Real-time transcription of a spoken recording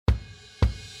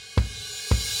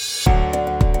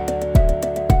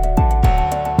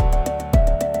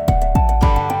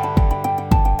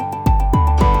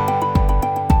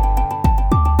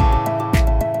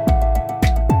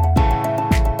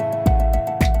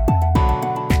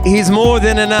He's more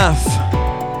than enough.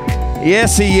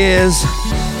 Yes, he is.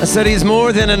 I said he's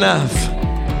more than enough.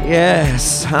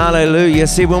 Yes, hallelujah.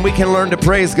 See, when we can learn to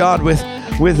praise God with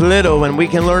little, and we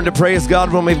can learn to praise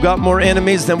God when we've got more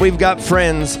enemies than we've got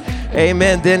friends,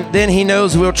 amen, then he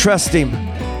knows we'll trust him.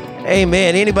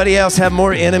 Amen. Anybody else have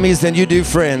more enemies than you do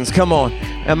friends? Come on.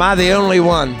 Am I the only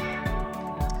one?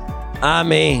 I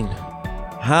mean,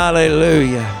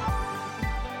 hallelujah.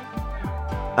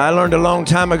 I learned a long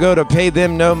time ago to pay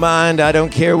them no mind. I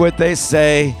don't care what they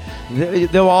say.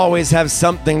 They'll always have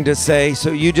something to say.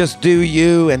 So you just do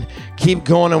you and keep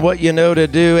going on what you know to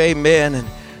do. Amen. And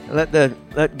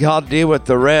let God deal with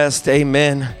the rest.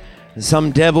 Amen.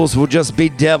 Some devils will just be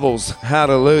devils.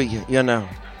 Hallelujah. You know.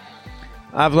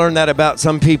 I've learned that about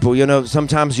some people. You know,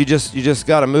 sometimes you just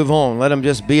got to move on. Let them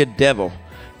just be a devil.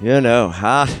 You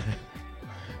know,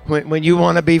 when you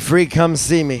want to be free, come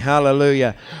see me.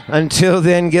 Hallelujah. Until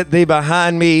then, get thee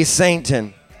behind me,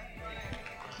 Satan.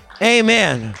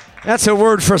 Amen. That's a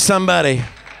word for somebody.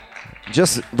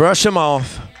 Just brush them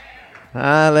off.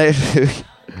 Hallelujah.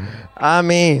 I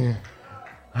mean,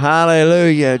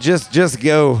 hallelujah. Just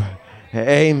go.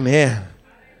 Amen.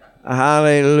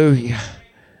 Hallelujah.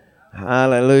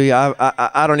 Hallelujah.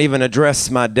 I don't even address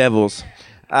my devils.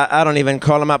 I don't even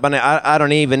call them up by name. I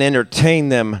don't even entertain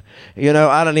them. You know,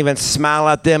 I don't even smile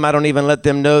at them. I don't even let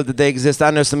them know that they exist.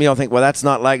 I know some of y'all think, well, that's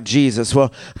not like Jesus.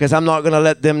 Well, because I'm not going to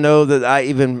let them know that I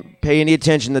even pay any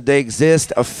attention that they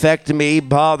exist, affect me,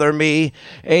 bother me,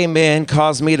 amen,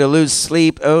 cause me to lose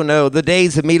sleep. Oh, no, the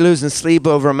days of me losing sleep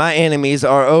over my enemies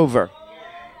are over.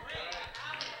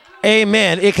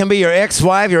 Amen. It can be your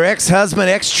ex-wife, your ex-husband,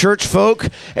 ex-church folk,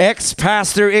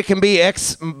 ex-pastor. It can be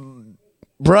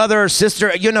ex-brother or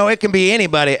sister. You know, it can be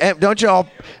anybody. Don't you all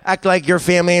act like your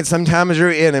family and sometimes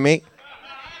your enemy.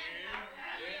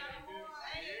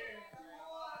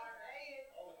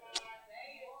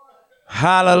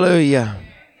 Hallelujah.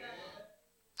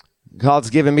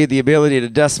 God's given me the ability to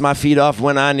dust my feet off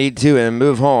when I need to and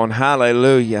move on.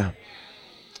 Hallelujah.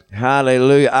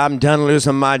 Hallelujah. I'm done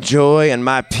losing my joy and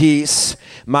my peace,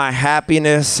 my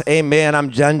happiness. Amen. I'm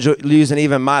done losing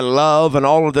even my love and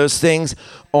all of those things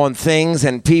on things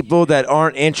and people that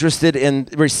aren't interested in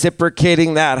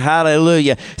reciprocating that.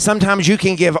 Hallelujah. Sometimes you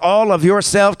can give all of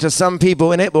yourself to some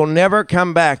people and it will never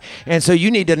come back. And so you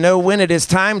need to know when it is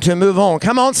time to move on.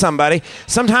 Come on, somebody.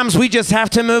 Sometimes we just have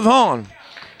to move on.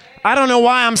 I don't know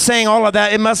why I'm saying all of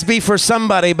that. It must be for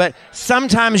somebody, but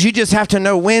sometimes you just have to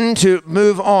know when to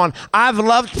move on. I've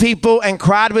loved people and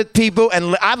cried with people,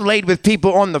 and I've laid with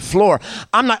people on the floor.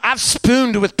 I've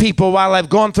spooned with people while I've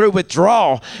gone through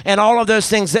withdrawal and all of those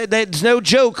things. There's no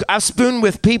joke. I've spooned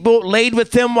with people, laid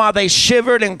with them while they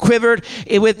shivered and quivered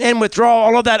in withdrawal,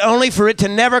 all of that only for it to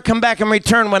never come back and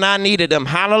return when I needed them.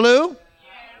 Hallelujah.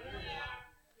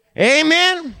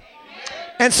 Amen.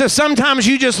 And so sometimes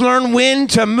you just learn when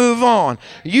to move on.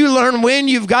 You learn when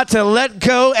you've got to let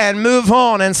go and move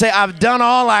on and say, I've done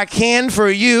all I can for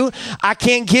you. I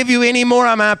can't give you any more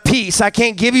of my peace. I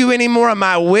can't give you any more of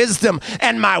my wisdom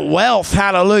and my wealth.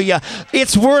 Hallelujah.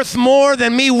 It's worth more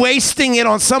than me wasting it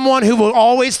on someone who will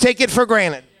always take it for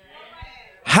granted.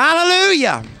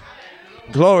 Hallelujah.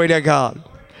 Glory to God.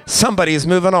 Somebody is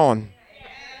moving on.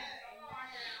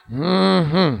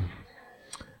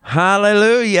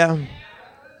 Hallelujah.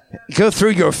 Go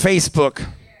through your Facebook.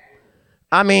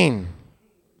 I mean,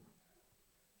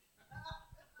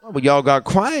 well, y'all got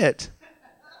quiet.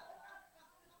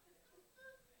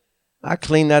 I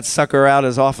clean that sucker out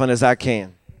as often as I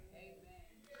can.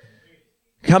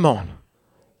 Come on.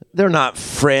 They're not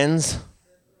friends.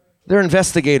 They're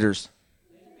investigators.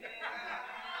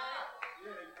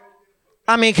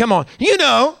 I mean, come on. You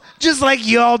know, just like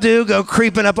y'all do, go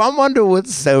creeping up. I wonder what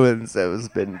so-and-so's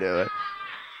been doing.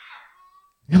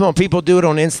 Come on, people do it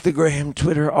on Instagram,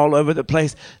 Twitter, all over the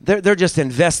place. They're just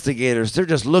investigators. They're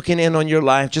just looking in on your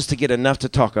life just to get enough to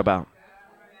talk about.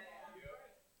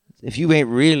 If you ain't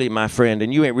really my friend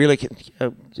and you ain't really,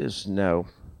 just no.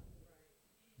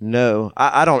 No,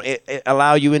 I don't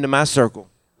allow you into my circle.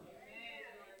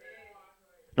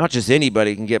 Not just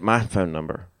anybody can get my phone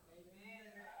number.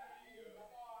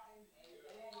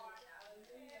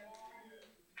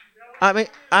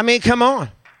 I mean, come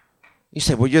on. You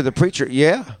say, well, you're the preacher.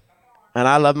 Yeah. And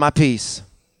I love my peace.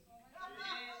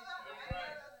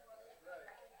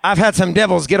 I've had some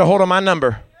devils get a hold of my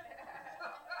number.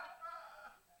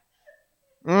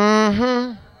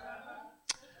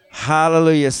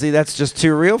 Hallelujah. See, that's just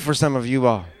too real for some of you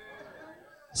all.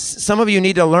 Some of you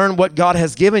need to learn what God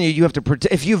has given you. You have to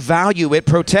protect. If you value it,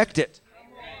 protect it.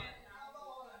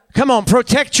 Come on,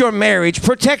 protect your marriage,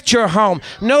 protect your home.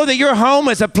 Know that your home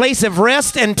is a place of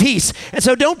rest and peace. And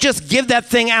so don't just give that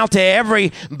thing out to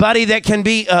everybody that can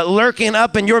be lurking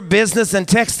up in your business and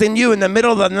texting you in the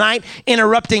middle of the night,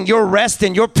 interrupting your rest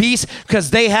and your peace because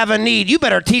they have a need. You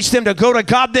better teach them to go to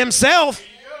God themselves.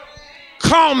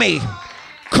 Call me.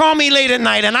 Call me late at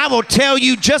night and I will tell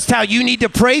you just how you need to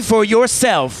pray for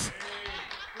yourself.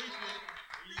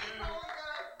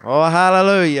 Oh,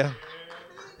 hallelujah.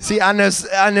 See, I know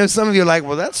some of you are like,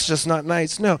 well, that's just not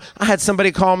nice. No, I had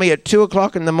somebody call me at 2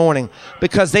 o'clock in the morning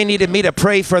because they needed me to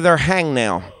pray for their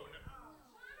hangnail.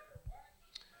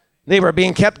 They were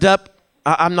being kept up.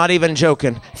 I'm not even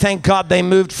joking. Thank God they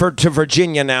moved to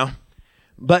Virginia now.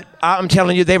 But I'm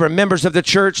telling you, they were members of the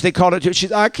church. They called it. She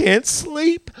said, I can't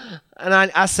sleep. And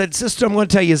I said, sister, I'm going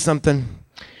to tell you something.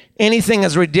 Anything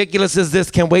as ridiculous as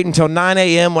this can wait until 9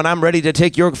 a.m. when I'm ready to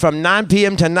take your, from 9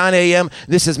 p.m. to 9 a.m.,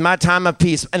 this is my time of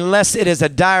peace. Unless it is a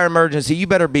dire emergency, you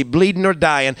better be bleeding or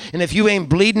dying. And if you ain't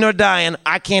bleeding or dying,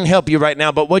 I can't help you right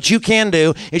now. But what you can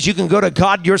do is you can go to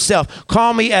God yourself.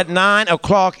 Call me at 9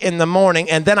 o'clock in the morning,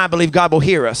 and then I believe God will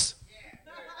hear us.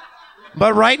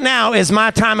 But right now is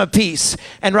my time of peace.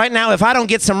 And right now, if I don't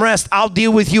get some rest, I'll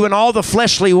deal with you in all the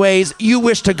fleshly ways you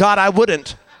wish to God I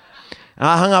wouldn't.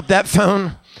 I hung up that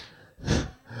phone.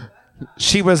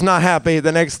 She was not happy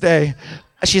the next day.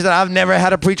 She said, I've never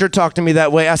had a preacher talk to me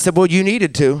that way. I said, well, you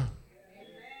needed to.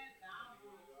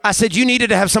 I said, you needed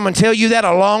to have someone tell you that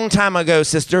a long time ago,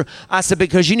 sister. I said,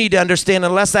 because you need to understand,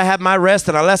 unless I have my rest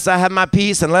and unless I have my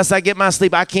peace, unless I get my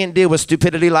sleep, I can't deal with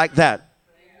stupidity like that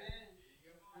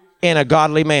in a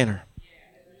godly manner.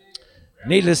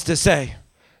 Needless to say,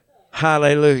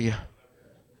 hallelujah,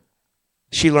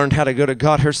 she learned how to go to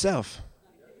God herself.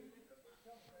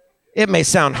 It may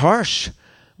sound harsh,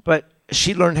 but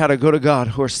she learned how to go to God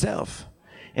herself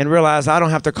and realize I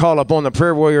don't have to call upon the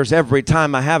prayer warriors every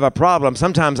time I have a problem.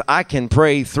 Sometimes I can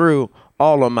pray through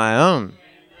all on my own.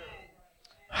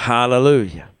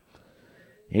 Hallelujah.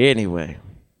 Anyway,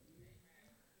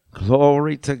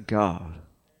 glory to God.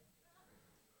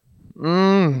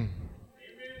 Now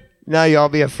y'all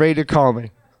be afraid to call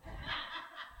me.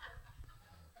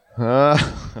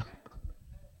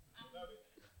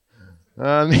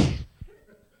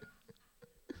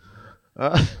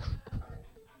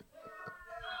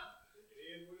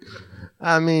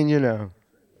 I mean, you know,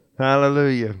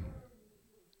 hallelujah.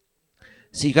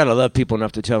 See, you got to love people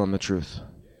enough to tell them the truth.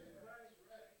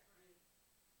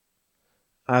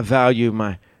 I value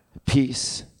my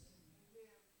peace,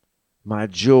 my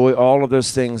joy, all of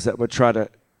those things that would try to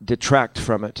detract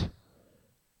from it.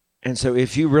 And so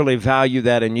if you really value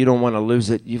that and you don't want to lose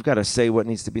it, you've got to say what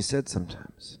needs to be said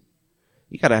sometimes.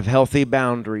 You got to have healthy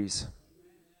boundaries.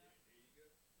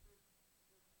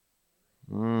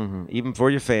 Even for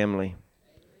your family.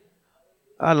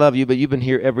 I love you, but you've been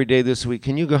here every day this week.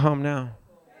 Can you go home now?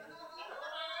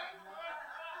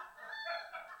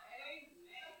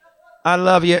 I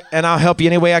love you, and I'll help you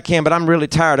any way I can, but I'm really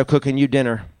tired of cooking you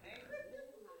dinner.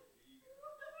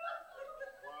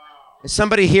 Is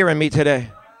somebody hearing me today?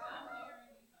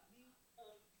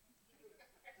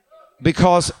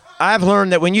 Because I've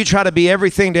learned that when you try to be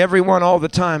everything to everyone all the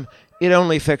time, it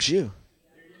only affects you.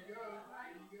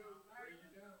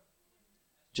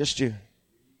 Just you.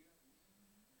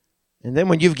 And then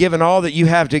when you've given all that you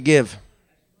have to give,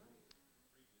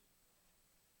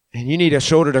 and you need a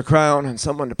shoulder to cry on and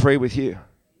someone to pray with you,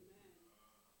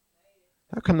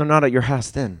 how come they're not at your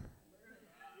house then?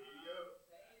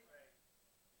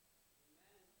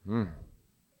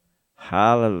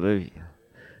 Hallelujah.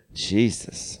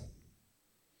 Jesus.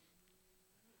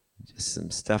 Just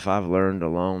some stuff I've learned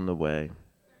along the way.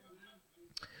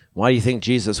 Why do you think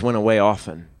Jesus went away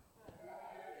often?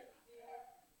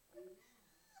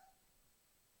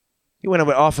 He went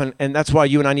away often, and that's why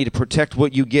you and I need to protect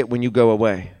what you get when you go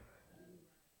away.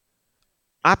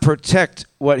 I protect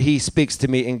what he speaks to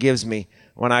me and gives me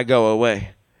when I go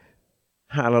away.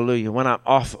 Hallelujah. When I'm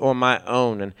off on my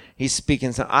own and he's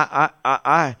speaking,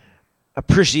 I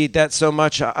appreciate that so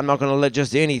much. I'm not going to let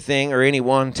just anything or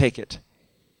anyone take it.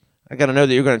 I got to know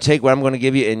that you're going to take what I'm going to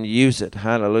give you and use it.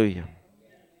 Hallelujah.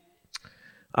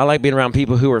 I like being around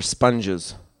people who are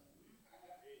sponges.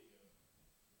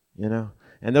 You know?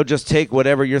 And they'll just take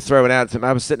whatever you're throwing at them.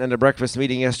 I was sitting in a breakfast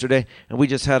meeting yesterday, and we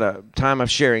just had a time of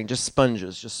sharing, just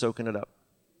sponges, just soaking it up.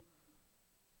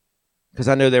 Because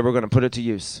I knew they were going to put it to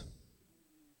use.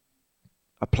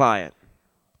 Apply it.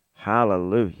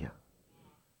 Hallelujah.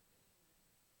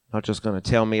 Not just going to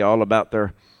tell me all about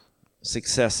their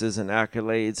successes and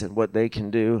accolades and what they can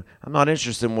do. I'm not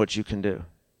interested in what you can do.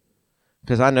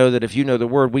 Because I know that if you know the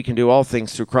word, we can do all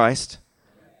things through Christ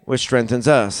which strengthens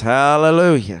us.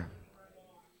 Hallelujah.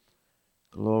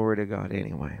 Glory to God.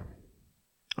 Anyway,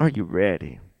 are you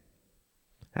ready?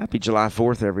 Happy July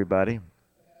 4th, everybody.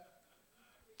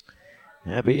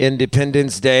 Happy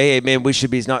Independence Day. Amen. We should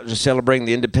be not just celebrating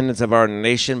the independence of our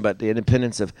nation, but the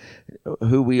independence of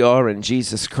who we are in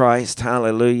Jesus Christ.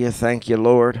 Hallelujah. Thank you,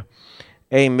 Lord.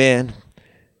 Amen.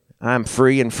 I'm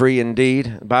free and free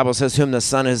indeed. The Bible says, whom the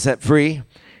Son has set free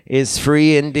is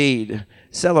free indeed.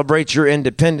 Celebrate your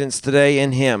independence today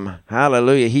in Him.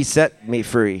 Hallelujah. He set me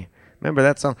free. Remember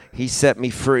that song? He set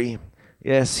me free.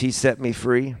 Yes, He set me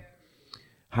free.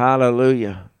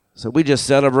 Hallelujah. So we just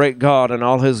celebrate God and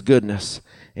all His goodness.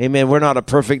 Amen. We're not a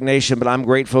perfect nation, but I'm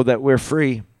grateful that we're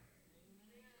free.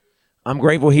 I'm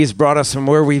grateful He's brought us from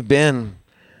where we've been.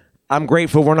 I'm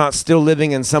grateful we're not still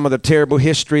living in some of the terrible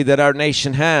history that our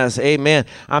nation has. Amen.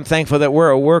 I'm thankful that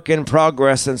we're a work in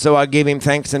progress, and so I give Him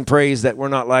thanks and praise that we're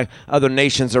not like other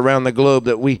nations around the globe,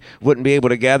 that we wouldn't be able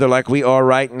to gather like we are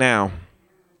right now.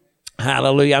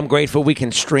 Hallelujah. I'm grateful we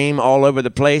can stream all over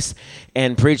the place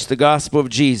and preach the gospel of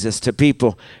Jesus to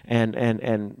people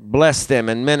and bless them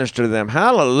and minister to them.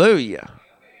 Hallelujah.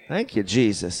 Thank you,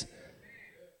 Jesus.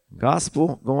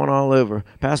 Gospel going all over.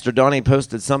 Pastor Donnie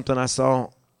posted something I saw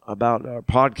about our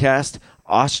podcast.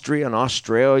 Austria and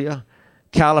Australia,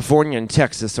 California and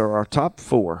Texas are our top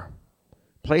 4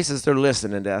 places they're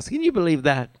listening to us. Can you believe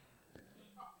that?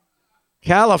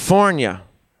 California.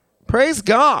 Praise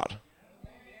God.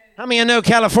 How many of you know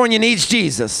California needs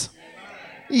Jesus?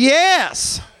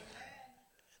 Yes.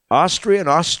 Austria and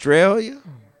Australia.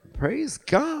 Praise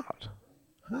God.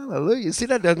 Hallelujah. See,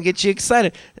 that doesn't get you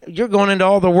excited. You're going into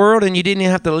all the world and you didn't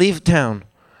even have to leave town.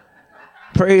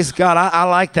 Praise God. I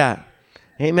like that.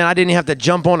 Amen. I didn't even have to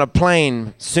jump on a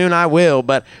plane. Soon I will,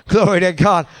 but glory to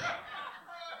God.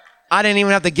 I didn't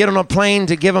even have to get on a plane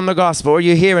to give them the gospel. Are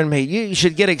you hearing me? You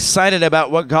should get excited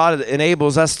about what God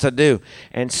enables us to do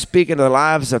and speak into the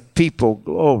lives of people.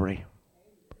 Glory.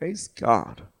 Praise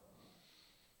God.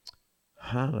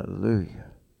 Hallelujah.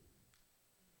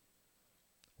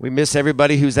 We miss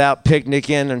everybody who's out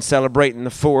picnicking and celebrating the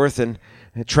 4th and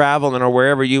traveling or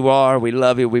wherever you are. We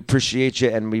love you. We appreciate you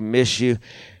and we miss you.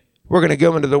 We're going to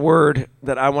go into the word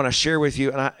that I want to share with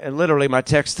you. And literally my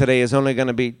text today is only going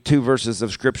to be 2 verses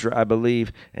of scripture, I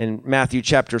believe, in Matthew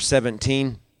chapter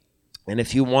 17. And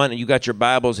if you want, you got your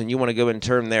Bibles and you want to go and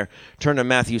turn there, turn to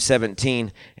Matthew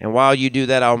 17. And while you do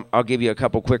that, I'll give you a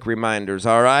couple quick reminders,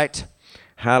 all right?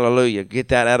 Hallelujah. Get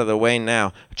that out of the way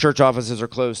now. Church offices are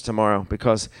closed tomorrow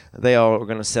because they all are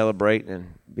going to celebrate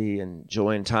and be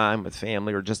enjoying time with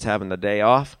family or just having the day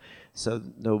off. So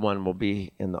no one will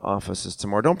be in the offices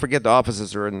tomorrow. Don't forget the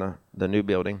offices are in the new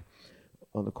building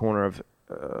on the corner of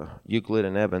Euclid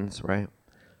and Evans, right?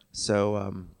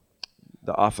 So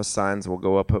the office signs will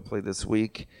go up hopefully this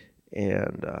week.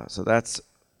 And so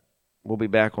we'll be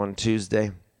back on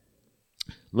Tuesday.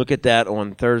 Look at that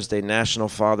on Thursday, National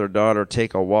Father-Daughter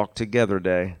Take a Walk Together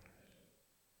Day.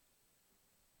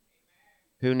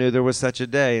 Who knew there was such a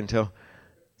day until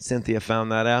Cynthia found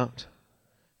that out?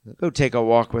 Go take a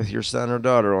walk with your son or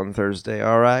daughter on Thursday,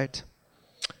 all right?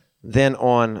 Then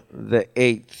on the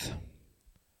 8th,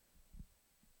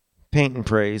 Paint and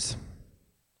Praise.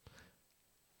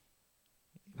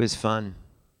 It was fun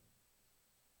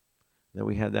that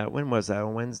we had that. When was that,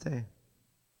 on Wednesday?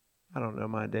 I don't know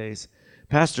my days.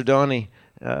 Pastor Donnie,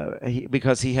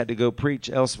 because he had to go preach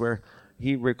elsewhere,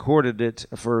 he recorded it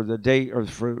for the day or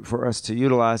for us to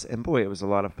utilize, and boy, it was a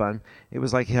lot of fun. It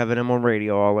was like having him on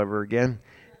radio all over again.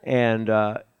 And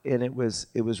it was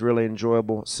really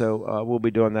enjoyable. So we'll be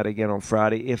doing that again on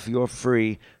Friday. If you're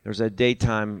free, there's a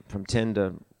daytime from 10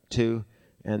 to 2,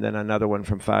 and then another one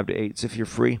from 5 to 8. So if you're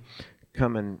free,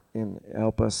 come and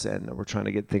help us. And we're trying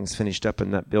to get things finished up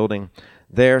in that building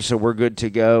there, so we're good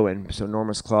to go. And so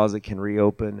Norma's Closet can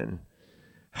reopen, and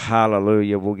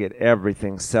hallelujah, we'll get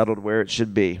everything settled where it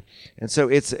should be. And so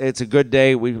it's a good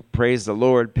day. We praise the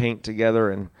Lord, paint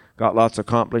together, and got lots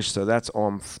accomplished. So that's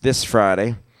on this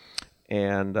Friday.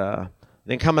 And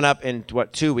then coming up in,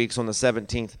 2 weeks on the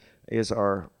 17th is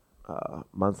our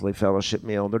monthly fellowship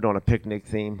meal. They're doing a picnic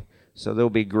theme, so they'll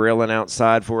be grilling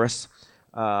outside for us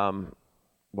while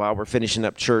we're finishing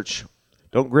up church.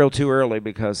 Don't grill too early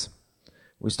because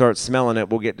we start smelling it,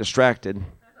 we'll get distracted.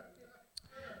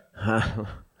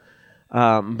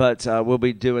 But we'll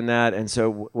be doing that, and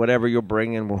so whatever you're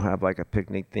bringing, we'll have like a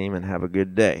picnic theme and have a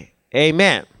good day.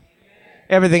 Amen.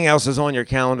 Everything else is on your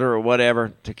calendar or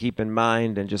whatever to keep in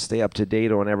mind and just stay up to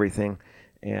date on everything.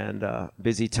 And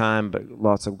busy time, but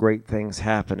lots of great things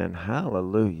happening.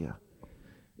 Hallelujah.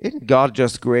 Isn't God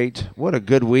just great? What a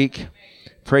good week.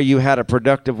 Pray you had a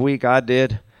productive week. I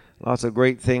did. Lots of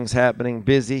great things happening.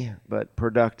 Busy, but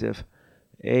productive.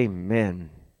 Amen.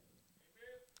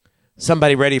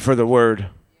 Somebody ready for the word?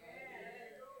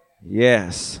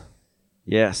 Yes.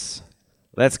 Yes.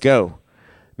 Let's go.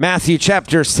 Matthew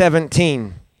chapter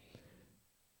 17.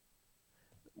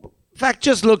 In fact,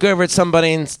 just look over at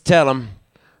somebody and tell them,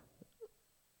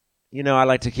 you know, I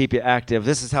like to keep you active.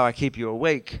 This is how I keep you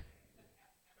awake.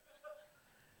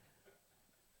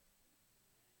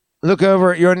 Look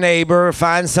over at your neighbor,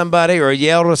 find somebody, or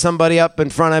yell to somebody up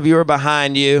in front of you or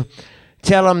behind you.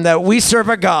 Tell them that we serve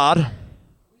a God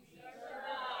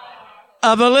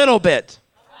of a little bit.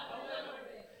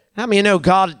 How many of you know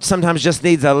God sometimes just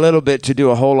needs a little bit to do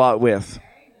a whole lot with?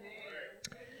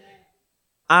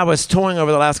 I was toying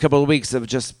over the last couple of weeks of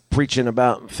just preaching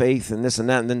about faith and this and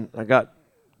that, and then I got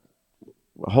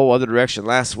a whole other direction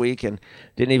last week and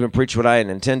didn't even preach what I had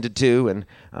intended to and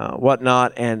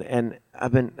whatnot, and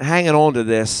I've been hanging on to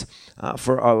this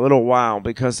for a little while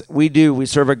because we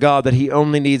serve a God that he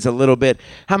only needs a little bit.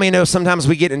 How many know sometimes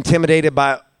we get intimidated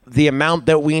by the amount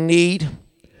that we need,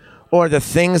 or the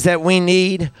things that we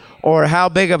need, or how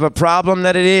big of a problem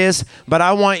that it is? But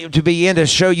I want you to begin to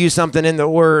show you something in the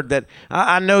Word that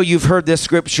I know you've heard this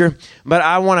scripture, but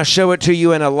I want to show it to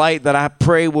you in a light that I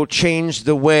pray will change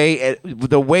the way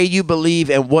you believe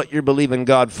and what you're believing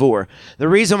God for. The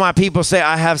reason why people say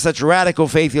I have such radical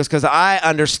faith is because I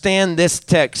understand this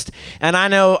text, and I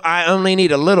know I only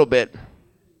need a little bit.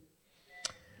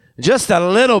 Just a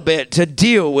little bit to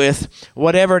deal with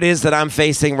whatever it is that I'm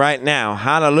facing right now.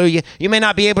 Hallelujah. You may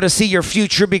not be able to see your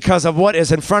future because of what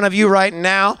is in front of you right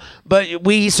now, but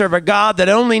we serve a God that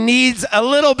only needs a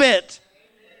little bit.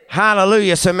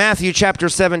 Hallelujah. So Matthew chapter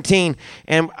 17,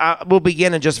 and we'll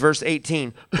begin in just verse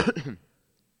 18.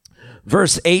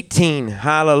 Verse 18.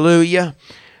 Hallelujah.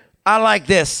 I like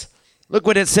this. Look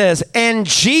what it says. And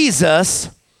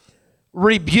Jesus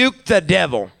rebuked the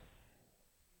devil.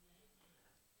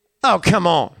 Oh, come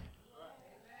on.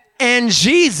 And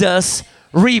Jesus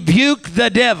rebuked the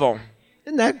devil.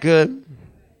 Isn't that good?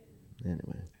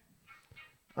 Anyway,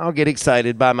 I'll get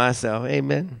excited by myself.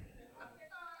 Amen.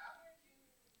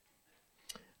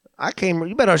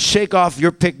 You better shake off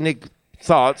your picnic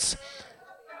thoughts.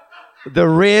 The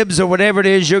ribs or whatever it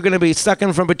is you're going to be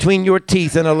sucking from between your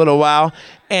teeth in a little while,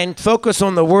 and focus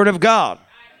on the Word of God.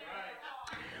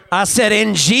 I said,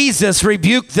 and Jesus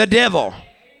rebuked the devil.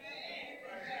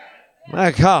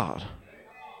 My God.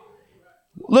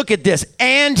 Look at this.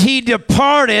 And he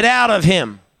departed out of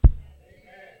him.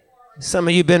 Some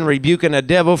of you have been rebuking a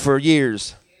devil for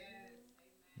years.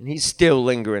 And he's still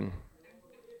lingering.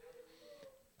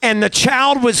 And the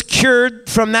child was cured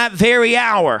from that very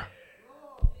hour.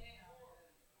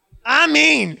 I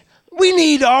mean, we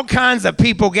need all kinds of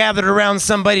people gathered around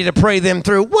somebody to pray them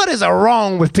through. What is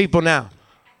wrong with people now?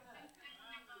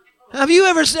 Have you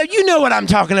ever said, you know what I'm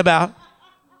talking about?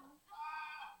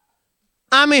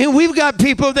 I mean, we've got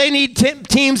people, they need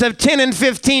teams of 10 and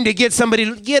 15 to get somebody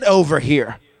to get over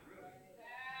here.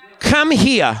 Come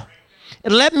here.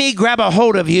 And let me grab a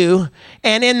hold of you.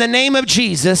 And in the name of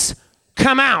Jesus,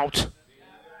 come out.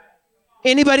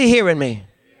 Anybody hearing me?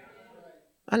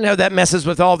 I know that messes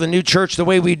with all the new church, the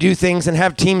way we do things and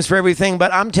have teams for everything,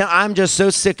 but I'm just so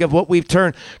sick of what we've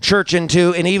turned church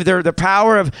into, and either the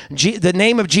power of the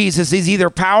name of Jesus is either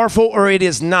powerful or it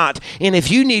is not. And if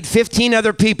you need 15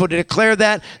 other people to declare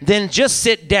that, then just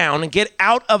sit down and get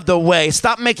out of the way.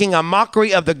 Stop making a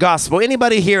mockery of the gospel.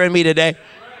 Anybody hearing me today?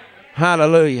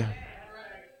 Hallelujah.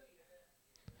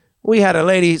 We had a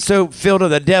lady so filled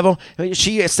with the devil,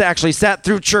 she actually sat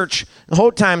through church the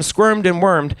whole time, squirmed and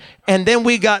wormed. And then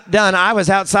we got done. I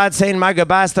was outside saying my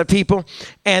goodbyes to people,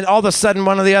 and all of a sudden,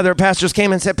 one of the other pastors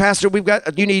came and said, "Pastor, we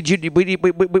need you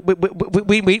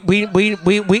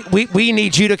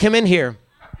to come in here."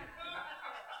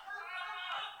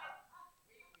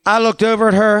 I looked over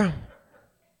at her.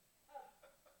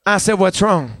 I said, "What's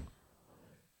wrong?"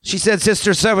 She said,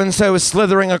 "Sister so-and-so is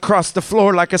slithering across the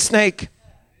floor like a snake."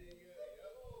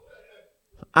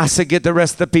 I said, "Get the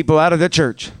rest of the people out of the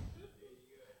church."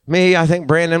 Me, I think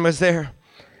Brandon was there.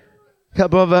 A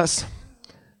couple of us.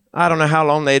 I don't know how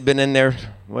long they'd been in there,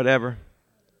 whatever.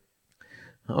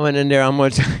 I went in there, I'm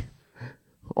going to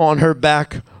on her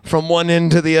back from one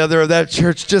end to the other of that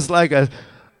church, just like a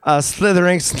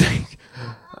slithering snake.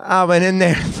 I went in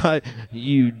there and thought,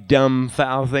 "You dumb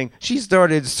foul thing." She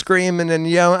started screaming and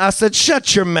yelling. I said,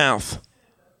 "Shut your mouth.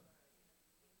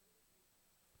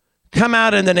 Come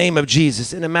out in the name of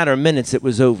Jesus. In a matter of minutes, it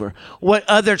was over. What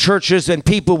other churches and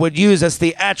people would use as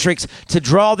theatrics to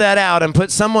draw that out and put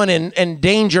someone in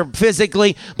danger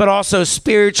physically, but also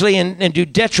spiritually, and do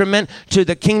detriment to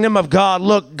the kingdom of God.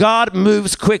 Look, God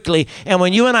moves quickly. And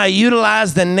when you and I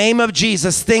utilize the name of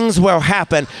Jesus, things will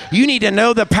happen. You need to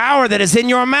know the power that is in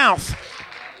your mouth.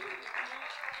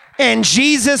 And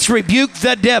Jesus rebuked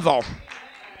the devil.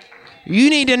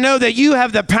 You need to know that you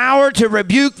have the power to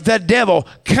rebuke the devil.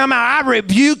 Come out. I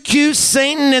rebuke you,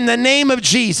 Satan, in the name of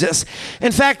Jesus.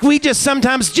 In fact, we just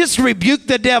sometimes just rebuke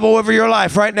the devil over your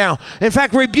life right now. In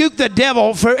fact, rebuke the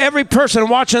devil for every person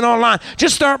watching online.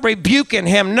 Just start rebuking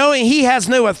him, knowing he has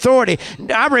no authority.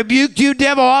 I rebuke you,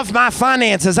 devil, off my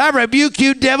finances. I rebuke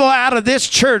you, devil, out of this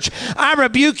church. I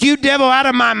rebuke you, devil, out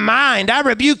of my mind. I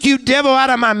rebuke you, devil, out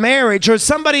of my marriage. Or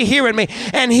somebody hearing me,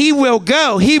 and he will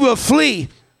go. He will flee.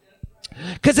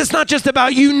 Because it's not just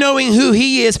about you knowing who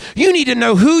he is. You need to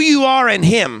know who you are in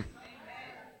him.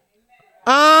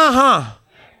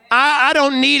 I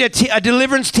don't need a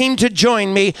deliverance team to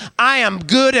join me. I am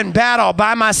good and bad all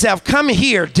by myself. Come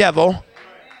here, devil.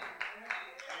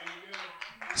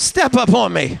 Step up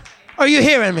on me. Are you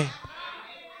hearing me?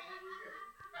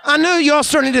 I know y'all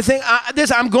starting to think,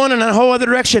 I'm going in a whole other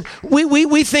direction.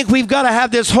 We think we've got to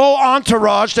have this whole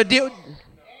entourage to deal.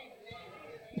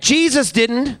 Jesus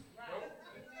didn't.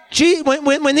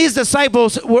 When these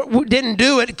disciples couldn't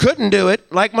do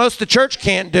it, like most of the church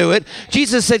can't do it,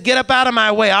 Jesus said, get up out of my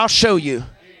way, I'll show you.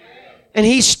 And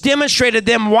he demonstrated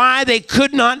them why they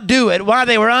could not do it, why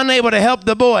they were unable to help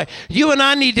the boy. You and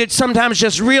I need to sometimes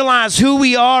just realize who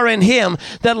we are in him,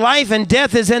 that life and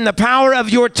death is in the power of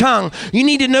your tongue. You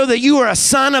need to know that you are a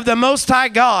son of the Most High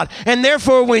God. And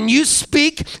therefore, when you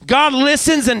speak, God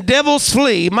listens and devils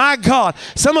flee. My God,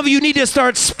 some of you need to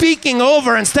start speaking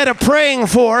over instead of praying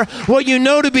for what you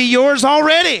know to be yours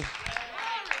already.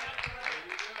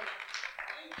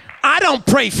 I don't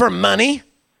pray for money.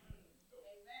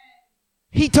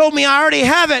 He told me I already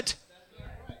have it.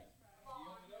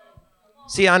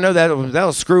 See, I know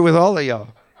that'll screw with all of y'all.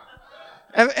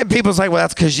 And people's like, well,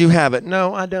 that's because you have it.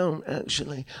 No, I don't,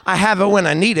 actually. I have it when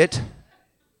I need it.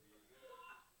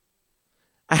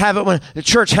 I have it when the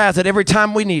church has it every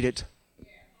time we need it.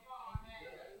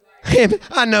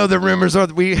 I know the rumors are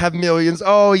that we have millions.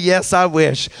 Oh, yes, I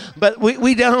wish. But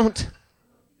we don't.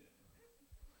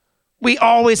 We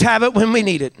always have it when we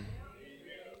need it.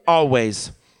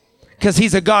 Always. Because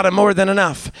he's a God of more than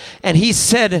enough. And he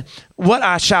said what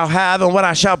I shall have and what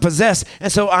I shall possess.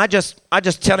 And so I just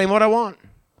tell him what I want.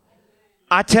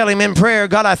 I tell him in prayer,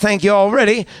 God, I thank you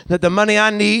already that the money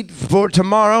I need for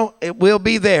tomorrow, it will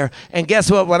be there. And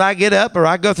guess what? When I get up or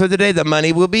I go through the day, the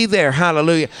money will be there.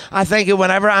 Hallelujah. I thank you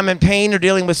whenever I'm in pain or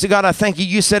dealing with, God, I thank you.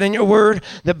 You said in your word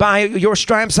that by your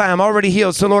stripes I am already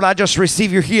healed. So, Lord, I just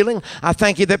receive your healing. I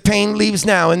thank you that pain leaves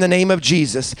now in the name of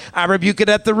Jesus. I rebuke it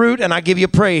at the root and I give you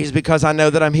praise because I know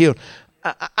that I'm healed.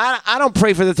 I don't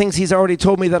pray for the things he's already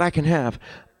told me that I can have.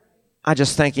 I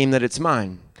just thank him that it's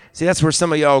mine. See, that's where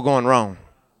some of y'all are going wrong.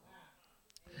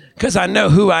 Because I know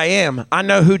who I am. I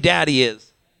know who Daddy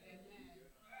is.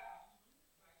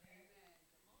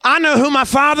 I know who my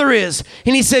Father is.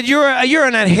 And he said, you're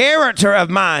an inheritor of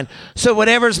mine. So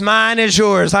whatever's mine is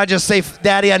yours. I just say,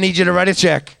 Daddy, I need you to write a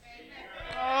check.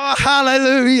 Oh,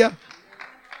 hallelujah.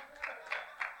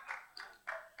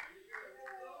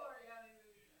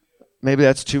 Maybe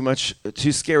that's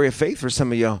too scary a faith for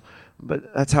some of y'all.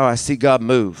 But that's how I see God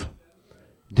move.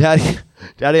 Daddy,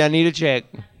 I need a check.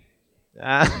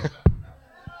 Oh,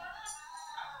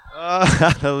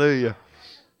 hallelujah.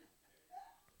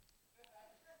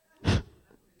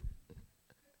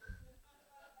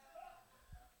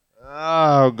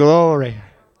 Oh, glory.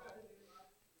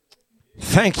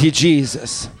 Thank you,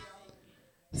 Jesus.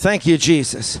 Thank you,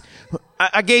 Jesus.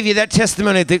 I gave you that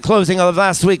testimony at the closing of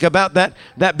last week about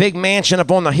that big mansion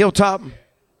up on the hilltop.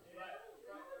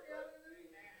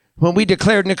 When we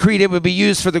declared and decreed it would be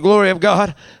used for the glory of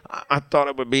God, I thought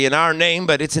it would be in our name,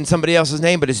 but it's in somebody else's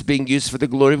name, but it's being used for the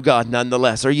glory of God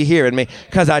nonetheless. Are you hearing me?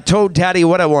 Because I told Daddy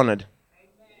what I wanted.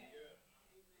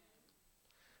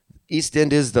 East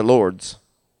End is the Lord's.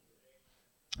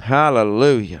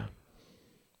 Hallelujah.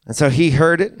 And so he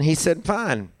heard it, and he said,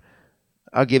 fine,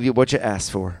 I'll give you what you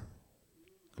asked for.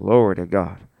 Glory to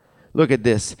God. Look at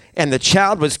this. And the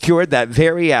child was cured that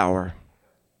very hour.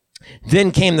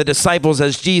 Then came the disciples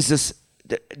to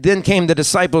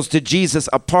Jesus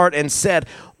apart and said,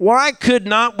 why could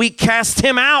not we cast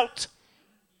him out?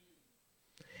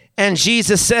 And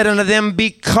Jesus said unto them,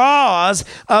 because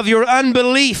of your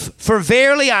unbelief. For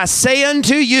verily I say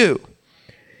unto you,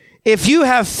 if you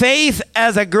have faith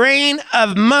as a grain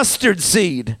of mustard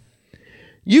seed,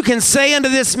 You can say unto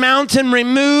this mountain,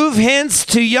 remove hence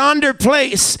to yonder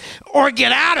place, or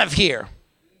get out of here.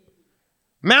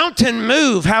 Mountain,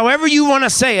 move, however you want to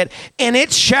say it, and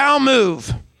it shall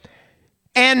move.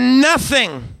 And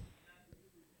nothing,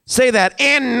 say that,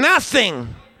 and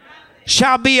nothing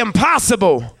shall be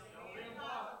impossible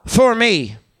for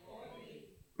me.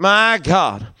 My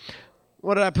God.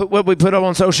 What did I put? What we put up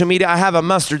on social media? I have a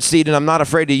mustard seed and I'm not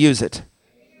afraid to use it.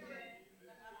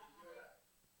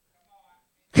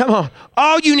 Come on.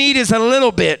 All you need is a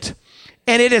little bit,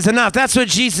 and it is enough. That's what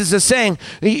Jesus is saying.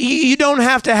 You don't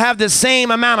have to have the same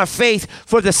amount of faith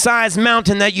for the size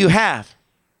mountain that you have.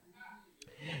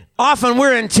 Often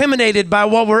we're intimidated by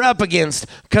what we're up against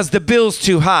because the bill's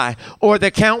too high, or the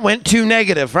count went too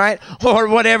negative, right? Or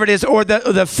whatever it is, or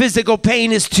the physical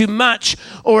pain is too much,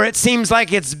 or it seems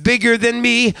like it's bigger than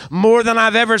me, more than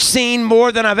I've ever seen,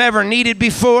 more than I've ever needed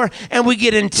before, and we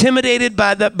get intimidated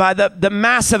by the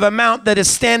massive amount that is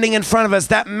standing in front of us,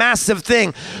 that massive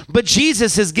thing. But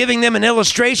Jesus is giving them an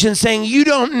illustration saying you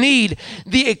don't need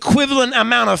the equivalent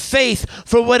amount of faith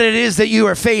for what it is that you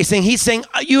are facing. He's saying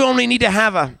you only need to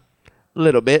have a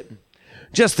little bit,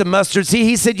 just a mustard seed.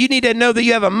 He said you need to know that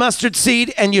you have a mustard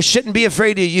seed and you shouldn't be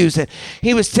afraid to use it.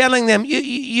 He was telling them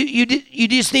you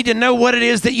just need to know what it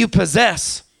is that you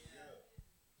possess.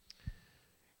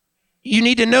 You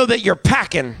need to know that you're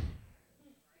packing.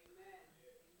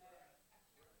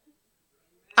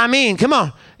 I mean, come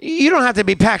on. You don't have to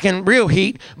be packing real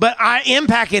heat, but I am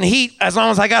packing heat as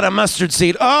long as I got a mustard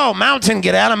seed. Oh, mountain,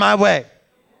 get out of my way.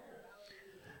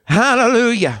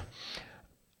 Hallelujah.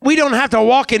 We don't have to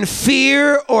walk in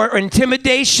fear or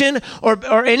intimidation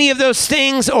or any of those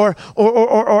things or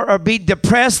be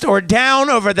depressed or down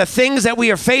over the things that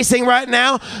we are facing right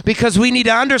now, because we need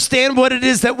to understand what it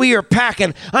is that we are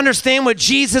packing. Understand what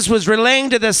Jesus was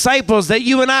relaying to the disciples, that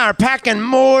you and I are packing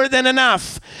more than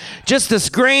enough. Just this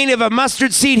grain of a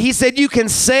mustard seed. He said you can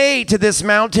say to this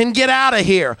mountain, get out of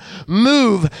here.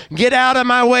 Move. Get out of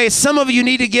my way. Some of you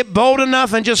need to get bold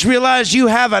enough and just realize you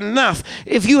have enough.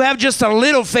 If you have just a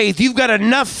little faith, you've got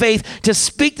enough faith to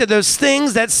speak to those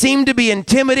things that seem to be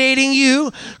intimidating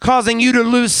you, causing you to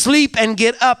lose sleep and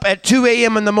get up at 2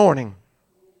 a.m. in the morning.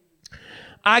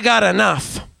 I got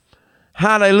enough.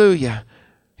 Hallelujah.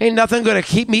 Ain't nothing going to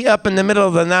keep me up in the middle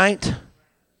of the night.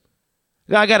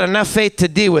 I got enough faith to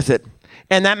deal with it.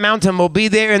 And that mountain will be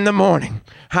there in the morning.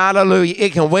 Hallelujah.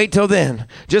 It can wait till then.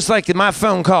 Just like my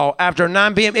phone call after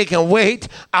 9 p.m. It can wait.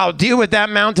 I'll deal with that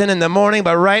mountain in the morning.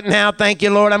 But right now, thank you,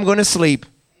 Lord, I'm going to sleep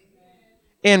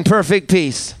in perfect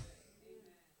peace.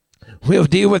 We'll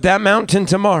deal with that mountain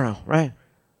tomorrow, right?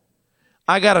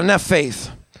 I got enough faith.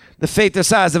 The faith the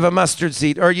size of a mustard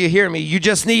seed. Or you hear me? You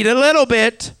just need a little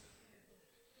bit.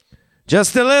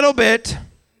 Just a little bit.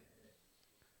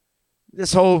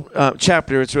 This whole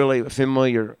chapter, it's really a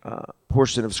familiar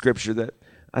portion of Scripture that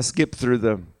I skipped through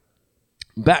the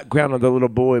background of the little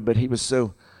boy, but he was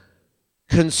so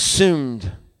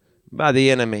consumed by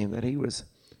the enemy that he was,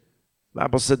 the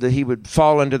Bible said that he would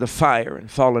fall into the fire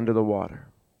and fall into the water.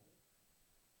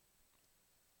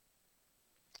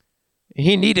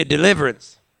 He needed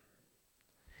deliverance.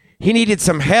 He needed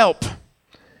some help.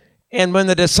 And when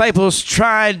the disciples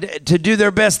tried to do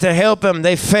their best to help him,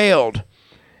 they failed.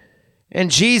 And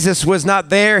Jesus was not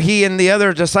there. He and the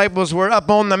other disciples were up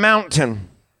on the mountain.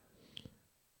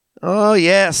 Oh,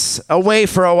 yes, away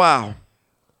for a while.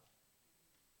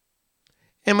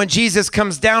 And when Jesus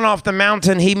comes down off the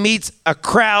mountain, he meets a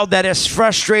crowd that is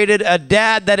frustrated, a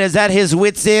dad that is at his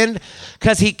wit's end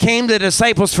because he came to the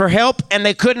disciples for help and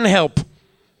they couldn't help.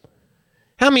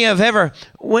 How many have ever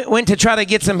went to try to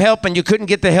get some help and you couldn't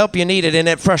get the help you needed and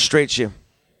it frustrates you?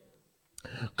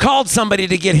 Called somebody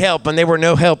to get help and they were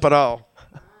no help at all.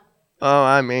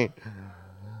 Called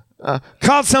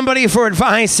somebody for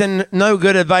advice and no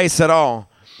good advice at all.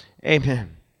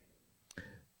 Amen.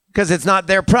 Because it's not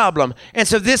their problem. And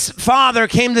so this father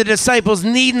came to the disciples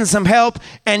needing some help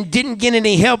and didn't get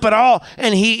any help at all.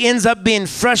 And he ends up being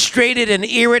frustrated and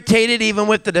irritated even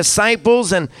with the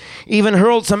disciples and even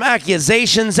hurled some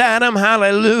accusations at them.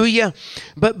 Hallelujah.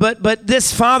 But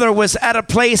this father was at a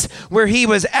place where he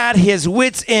was at his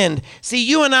wit's end. See,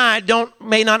 you and I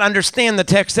may not understand the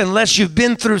text unless you've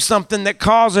been through something that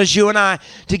causes you and I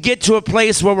to get to a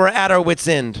place where we're at our wit's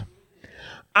end.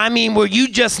 I mean, where you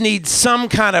just need some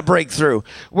kind of breakthrough,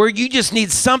 where you just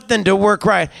need something to work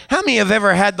right. How many have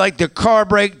ever had like the car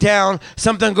break down,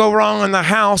 something go wrong in the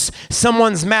house,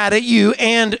 someone's mad at you,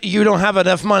 and you don't have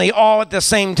enough money all at the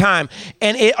same time?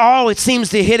 And it seems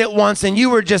to hit at once, and you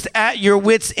were just at your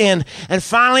wit's end. And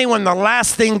finally, when the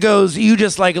last thing goes, you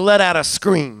just like let out a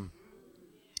scream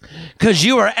because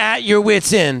you are at your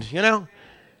wit's end, you know?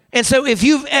 And so if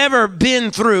you've ever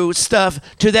been through stuff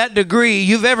to that degree,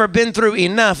 you've ever been through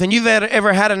enough, and you've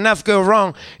ever had enough go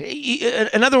wrong,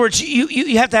 in other words,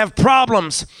 you have to have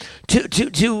problems you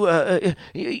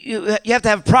have to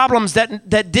have problems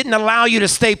that didn't allow you to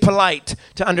stay polite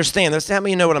to understand this. How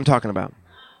many of you know what I'm talking about?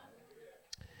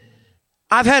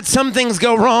 I've had some things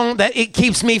go wrong that it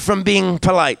keeps me from being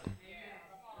polite.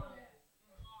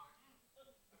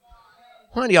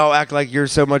 Why do y'all act like you're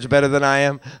so much better than I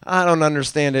am? I don't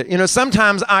understand it. You know,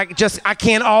 sometimes I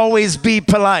can't always be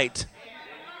polite.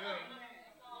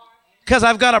 Because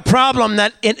I've got a problem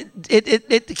that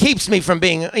it keeps me from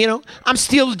being, you know, I'm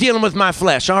still dealing with my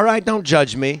flesh, all right? Don't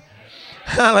judge me.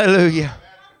 Hallelujah.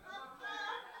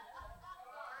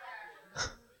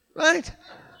 Right?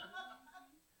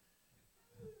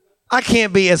 I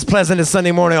can't be as pleasant as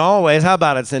Sunday morning always. How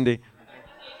about it, Cindy?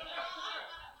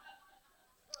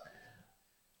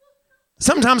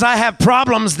 Sometimes I have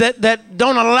problems that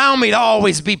don't allow me to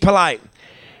always be polite.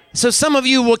 So some of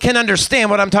you can understand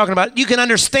what I'm talking about. You can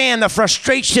understand the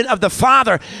frustration of the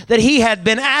father that he had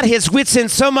been at his wits'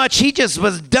 end so much he just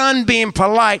was done being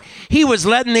polite. He was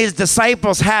letting his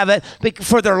disciples have it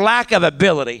for their lack of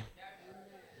ability.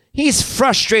 He's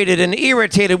frustrated and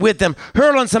irritated with them,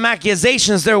 hurling some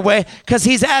accusations their way because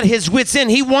he's at his wits'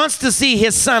 end. He wants to see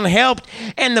his son helped,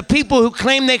 and the people who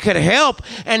claim they could help,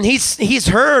 and he's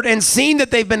heard and seen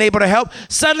that they've been able to help,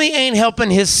 suddenly ain't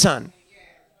helping his son.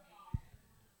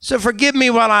 So forgive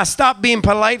me while I stop being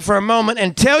polite for a moment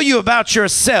and tell you about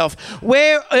yourself.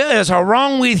 Where is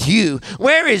wrong with you?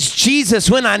 Where is Jesus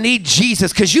when I need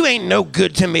Jesus? Because you ain't no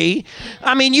good to me.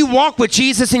 I mean, you walk with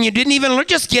Jesus and you didn't even learn.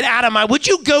 Just get out of my, would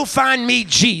you go find me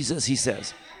Jesus, he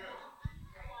says.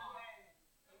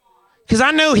 Because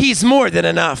I know he's more than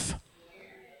enough.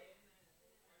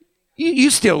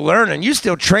 You still learning. You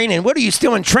still training. What are you,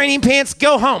 still in training pants?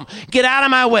 Go home. Get out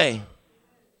of my way.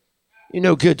 You're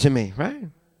no good to me, right?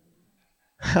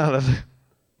 Hallelujah.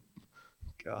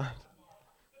 God.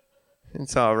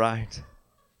 It's all right.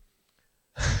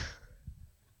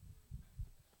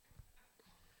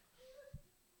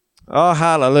 Oh,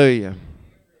 hallelujah.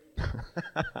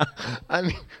 I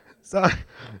mean,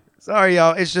 sorry,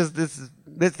 y'all. It's just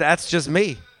that's just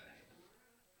me.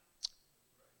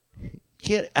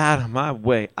 Get out of my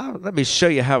way. Let me show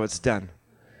you how it's done.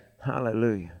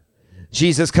 Hallelujah.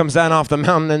 Jesus comes down off the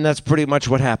mountain, and that's pretty much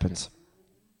what happens.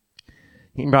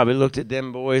 He probably looked at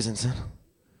them boys and said,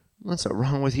 what's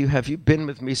wrong with you? Have you been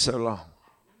with me so long?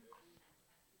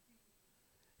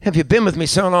 Have you been with me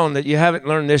so long that you haven't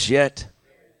learned this yet?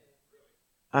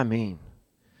 I mean,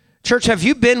 church, have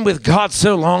you been with God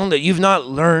so long that you've not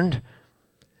learned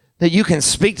that you can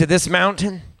speak to this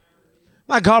mountain?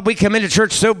 My God, we come into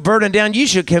church so burdened down. You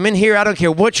should come in here, I don't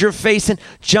care what you're facing,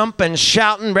 jumping,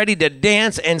 shouting, ready to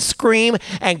dance and scream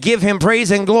and give him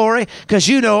praise and glory, because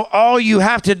you know all you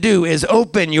have to do is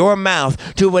open your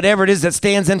mouth to whatever it is that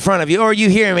stands in front of you. Or you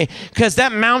hear me? Because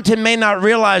that mountain may not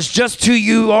realize just who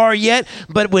you are yet,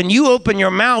 but when you open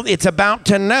your mouth, it's about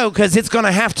to know, because it's going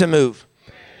to have to move.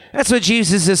 That's what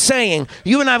Jesus is saying.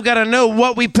 You and I have got to know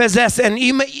what we possess. And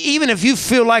even if you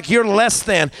feel like you're less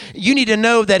than, you need to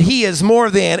know that he is more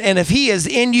than. And if he is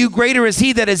in you, greater is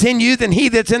he that is in you than he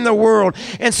that's in the world.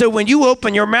 And so when you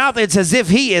open your mouth, it's as if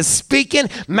he is speaking.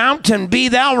 Mountain, be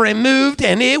thou removed,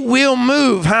 and it will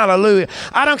move. Hallelujah.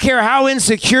 I don't care how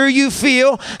insecure you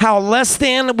feel, how less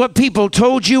than what people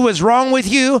told you was wrong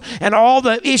with you, and all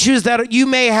the issues that you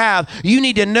may have. You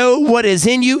need to know what is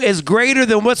in you is greater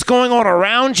than what's going on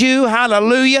around you.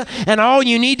 Hallelujah. And all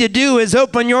you need to do is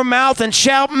open your mouth and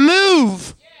shout,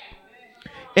 move.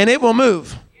 And it will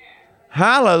move.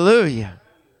 Hallelujah.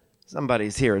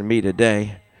 Somebody's hearing me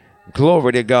today.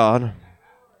 Glory to God.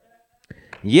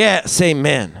 Yes,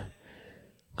 amen.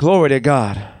 Glory to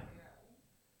God.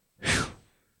 Whew.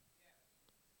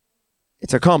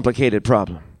 It's a complicated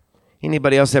problem.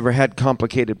 Anybody else ever had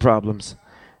complicated problems?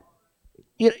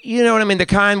 You know what I mean? The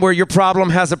kind where your problem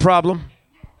has a problem.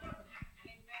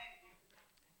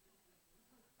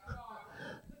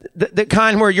 The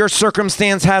kind where your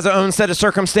circumstance has its own set of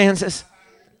circumstances.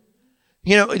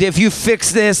 You know, if you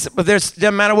fix this, but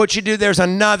doesn't matter what you do, there's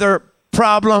another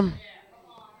problem.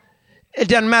 It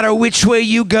doesn't matter which way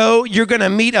you go, you're going to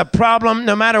meet a problem.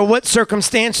 No matter what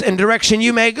circumstance and direction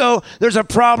you may go, there's a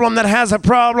problem that has a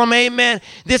problem. Amen.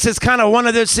 This is kind of one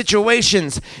of those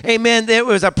situations. Amen. There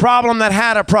was a problem that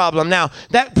had a problem. Now,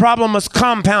 that problem was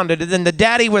compounded. And then the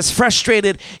daddy was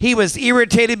frustrated. He was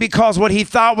irritated because what he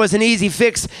thought was an easy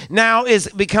fix now is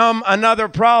become another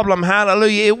problem.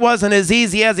 Hallelujah. It wasn't as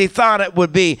easy as he thought it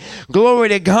would be. Glory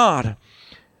to God.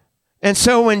 And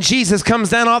so when Jesus comes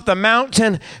down off the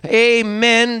mountain,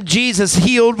 amen, Jesus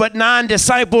healed what 9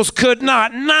 disciples could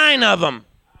not. 9 of them.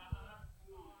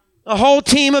 A whole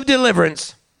team of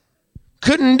deliverance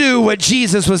couldn't do what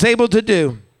Jesus was able to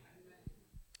do.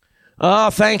 Oh,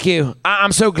 thank you.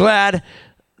 I'm so glad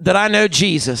that I know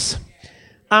Jesus.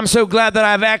 I'm so glad that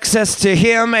I have access to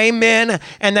him, amen,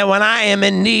 and that when I am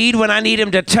in need, when I need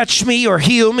him to touch me or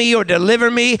heal me or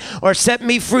deliver me or set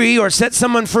me free or set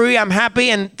someone free, I'm happy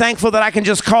and thankful that I can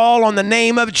just call on the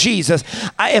name of Jesus.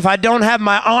 If I don't have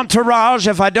my entourage,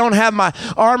 if I don't have my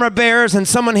armor bearers and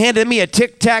someone handed me a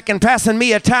tic-tac and passing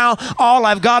me a towel, all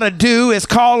I've got to do is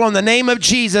call on the name of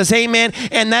Jesus, amen,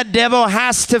 and that devil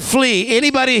has to flee.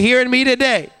 Anybody hearing me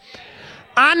today?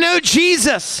 I know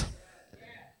Jesus.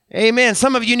 Amen.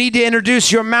 Some of you need to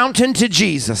introduce your mountain to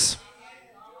Jesus.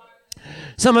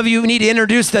 Some of you need to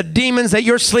introduce the demons that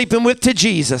you're sleeping with to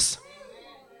Jesus.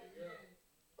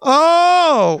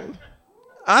 Oh,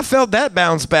 I felt that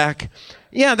bounce back.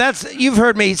 Yeah, you've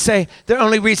heard me say the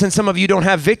only reason some of you don't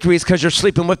have victory is because you're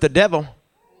sleeping with the devil.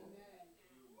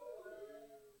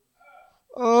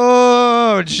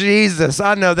 Oh, Jesus.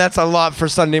 I know that's a lot for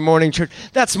Sunday morning church.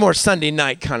 That's more Sunday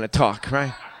night kind of talk,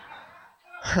 right?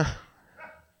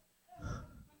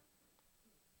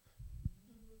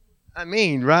 I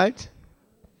mean, right?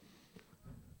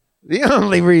 The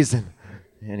only reason.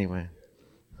 Anyway,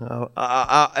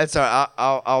 it's all right.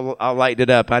 I'll lighten it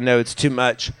up. I know it's too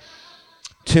much.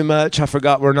 Too much. I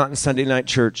forgot we're not in Sunday night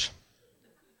church.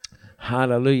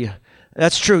 Hallelujah.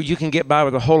 That's true. You can get by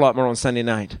with a whole lot more on Sunday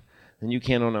night than you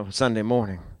can on a Sunday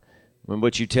morning. When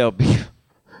what you tell people.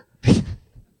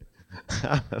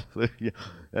 Hallelujah.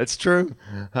 That's true.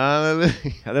 Hallelujah.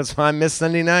 That's why I miss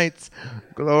Sunday nights.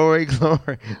 Glory,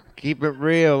 glory. Keep it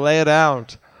real. Lay it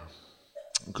out.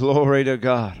 Glory to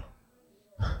God.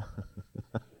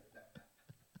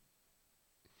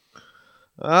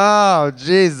 Oh,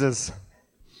 Jesus.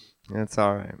 That's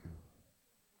all right.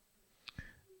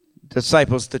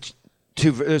 Disciples,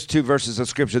 there's 2 verses of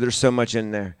Scripture. There's so much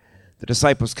in there. The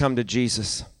disciples come to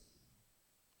Jesus.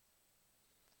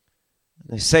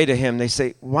 They say to him,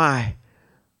 why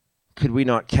could we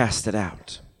not cast it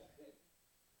out?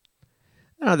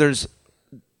 Now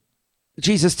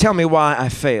Jesus, tell me why I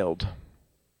failed.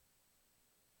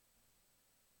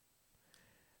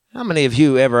 How many of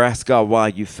you ever asked God why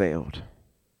you failed?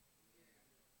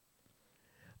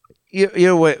 You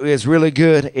know what is really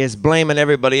good is blaming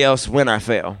everybody else when I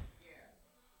fail.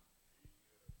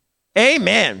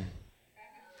 Amen.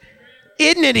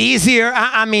 Isn't it easier?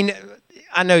 I mean,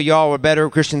 I know y'all are better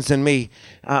Christians than me,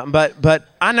 but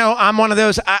I know I'm one of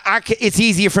those. It's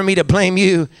easier for me to blame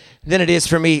you than it is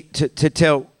for me to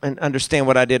tell and understand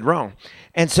what I did wrong.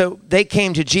 And so they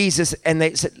came to Jesus and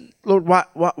they said, Lord,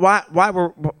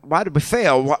 why did we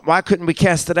fail? Why couldn't we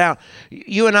cast it out?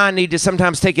 You and I need to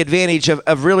sometimes take advantage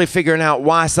of really figuring out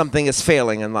why something is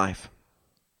failing in life.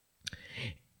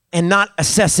 And not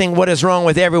assessing what is wrong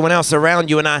with everyone else around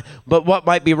you and I, but what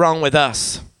might be wrong with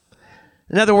us.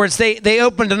 In other words, they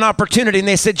opened an opportunity and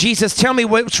they said, Jesus, tell me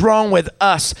what's wrong with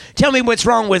us. Tell me what's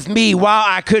wrong with me, why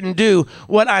I couldn't do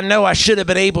what I know I should have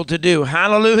been able to do.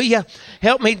 Hallelujah.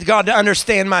 Help me, God, to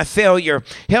understand my failure.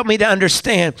 Help me to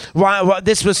understand why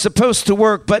this was supposed to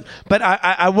work, but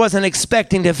I wasn't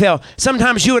expecting to fail.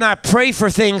 Sometimes you and I pray for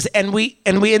things and we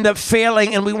end up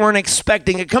failing and we weren't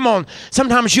expecting it. Come on.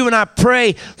 Sometimes you and I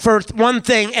pray for one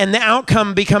thing and the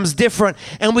outcome becomes different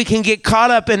and we can get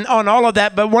caught up on all of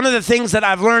that. But one of the things that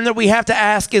I've learned that we have to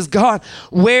ask is, God,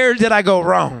 where did I go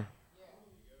wrong?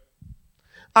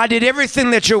 I did everything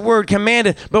that your word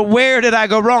commanded, but where did I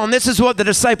go wrong? This is what the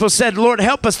disciples said. Lord,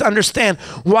 help us to understand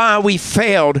why we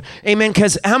failed. Amen.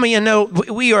 Because how many of you know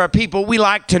we are a people, we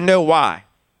like to know why.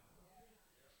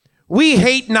 We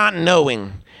hate not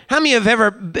knowing. How many have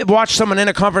ever watched someone in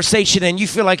a conversation and you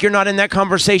feel like you're not in that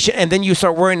conversation and then you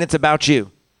start worrying it's about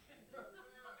you?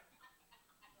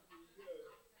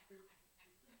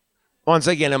 Once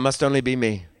again, it must only be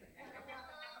me.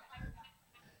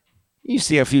 You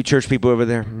see a few church people over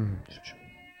there.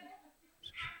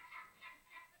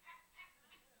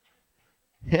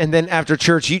 And then after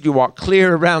church, you walk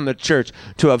clear around the church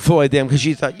to avoid them because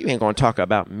you thought, you ain't going to talk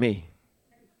about me.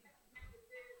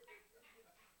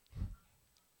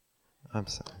 I'm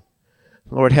sorry.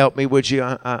 Lord, help me, would you?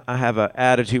 I have an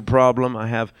attitude problem. I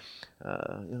have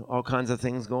all kinds of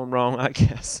things going wrong, I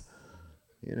guess.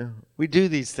 You know, we do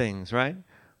these things, right?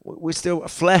 We're still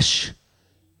flesh,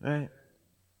 right?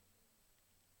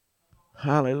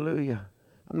 Hallelujah.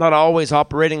 I'm not always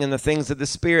operating in the things of the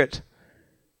Spirit.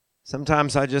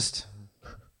 Sometimes I just,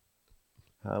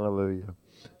 hallelujah.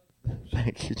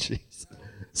 Thank you, Jesus.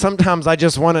 Sometimes I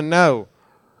just want to know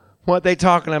what they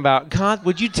talking about. God,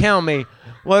 would you tell me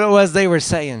what it was they were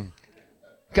saying?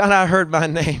 God, I heard my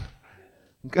name.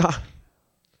 God,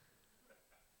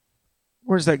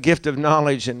 where's that gift of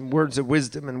knowledge and words of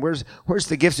wisdom? And where's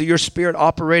the gifts of your Spirit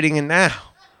operating in now?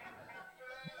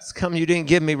 It's come you didn't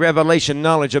give me revelation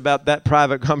knowledge about that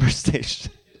private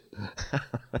conversation.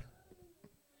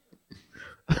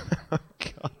 Oh,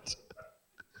 God.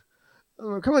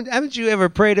 Oh, come on, haven't you ever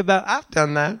prayed about, I've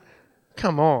done that.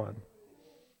 Come on.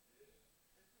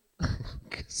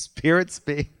 Spirit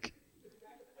speak.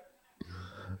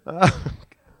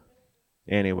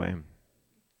 Anyway.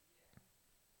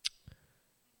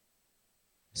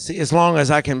 See, as long as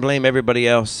I can blame everybody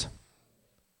else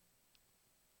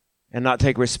and not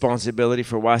take responsibility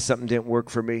for why something didn't work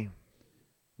for me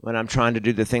when I'm trying to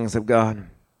do the things of God,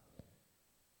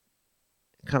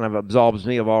 it kind of absolves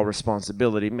me of all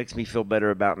responsibility. It makes me feel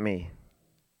better about me.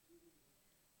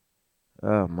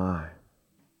 Oh, my.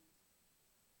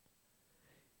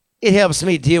 It helps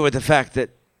me deal with the fact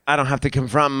that I don't have to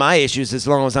confront my issues as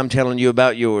long as I'm telling you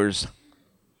about yours.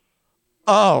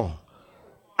 Oh,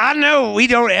 I know we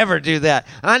don't ever do that.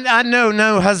 I know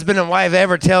no husband and wife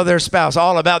ever tell their spouse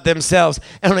all about themselves.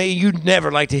 Only you'd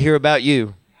never like to hear about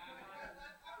you.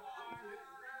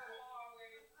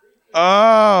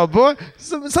 Oh, boy.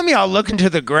 Some of y'all looking to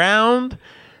the ground,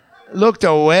 looked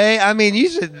away. I mean, you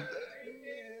should.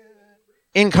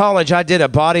 In college, I did a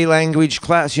body language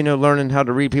class, learning how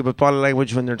to read people's body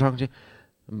language when they're talking to you.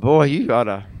 Boy, you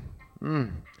oughta.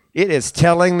 It is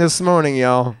telling this morning,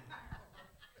 y'all.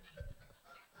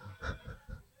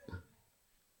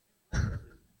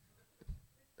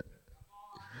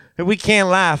 We can't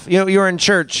laugh. You're in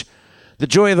church. The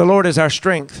joy of the Lord is our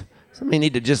strength. Somebody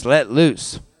need to just let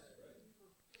loose.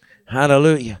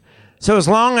 Hallelujah. So as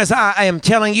long as I am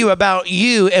telling you about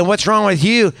you and what's wrong with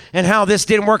you and how this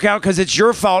didn't work out because it's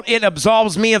your fault, it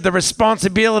absolves me of the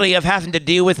responsibility of having to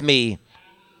deal with me.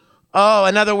 Oh,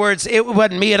 in other words, it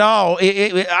wasn't me at all.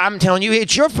 I'm telling you,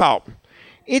 it's your fault.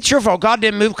 It's your fault. God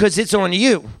didn't move because it's on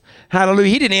you. Hallelujah.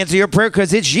 He didn't answer your prayer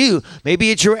because it's you.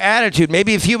 Maybe it's your attitude.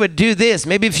 Maybe if you would do this,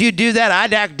 maybe if you do that,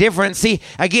 I'd act different. See,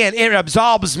 again, it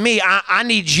absolves me. I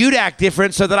need you to act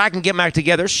different so that I can get back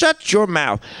together. Shut your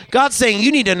mouth. God's saying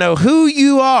you need to know who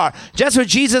you are. Just what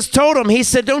Jesus told him. He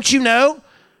said, don't you know?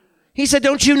 He said,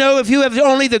 don't you know if you have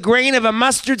only the grain of a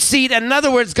mustard seed? In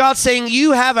other words, God's saying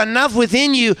you have enough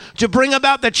within you to bring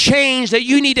about the change that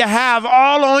you need to have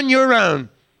all on your own.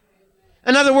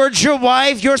 In other words, your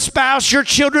wife, your spouse, your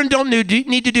children don't need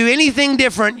to do anything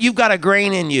different. You've got a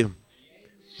grain in you.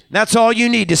 That's all you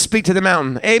need to speak to the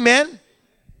mountain. Amen?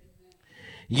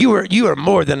 You are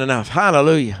more than enough.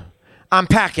 Hallelujah. I'm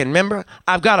packing, remember?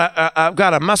 I've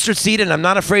got a mustard seed and I'm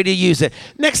not afraid to use it.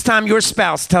 Next time your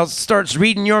spouse starts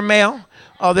reading your mail,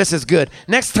 oh, this is good.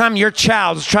 Next time your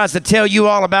child tries to tell you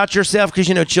all about yourself,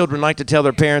 because children like to tell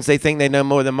their parents they think they know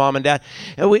more than mom and dad.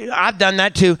 I've done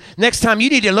that too. Next time you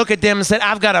need to look at them and say,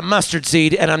 I've got a mustard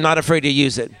seed and I'm not afraid to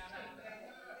use it.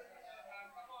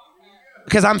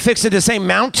 Because I'm fixing to say,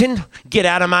 mountain, get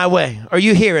out of my way. Are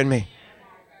you hearing me?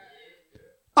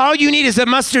 All you need is a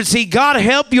mustard seed. God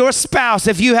help your spouse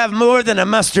if you have more than a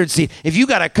mustard seed. If you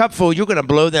got a cup full, you're going to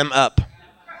blow them up.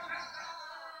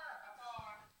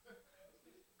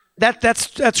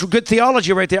 That's good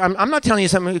theology right there. I'm not telling you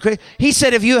something crazy. He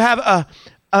said if you have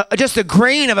just a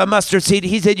grain of a mustard seed,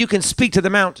 he said you can speak to the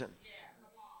mountain.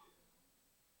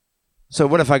 So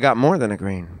what if I got more than a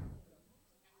grain?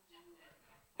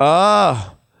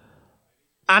 Oh,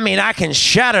 I can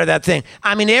shatter that thing.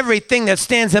 Everything that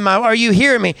stands in my... Are you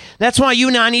hearing me? That's why you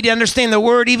and I need to understand the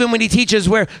word, even when he teaches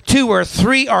where 2 or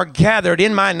 3 are gathered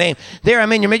in my name. There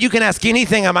I'm in your midst. You can ask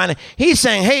anything of my name. He's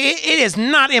saying, hey, it is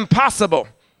not impossible.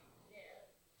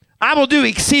 I will do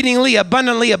exceedingly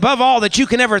abundantly above all that you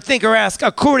can ever think or ask,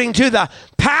 according to the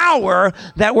power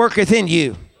that worketh in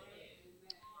you.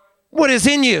 What is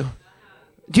in you?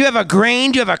 Do you have a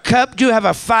grain? Do you have a cup? Do you have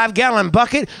a 5-gallon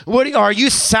bucket? Are you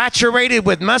saturated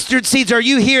with mustard seeds? Are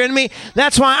you hearing me?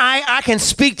 That's why I can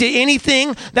speak to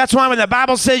anything. That's why when the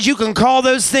Bible says you can call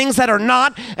those things that are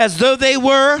not as though they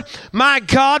were, my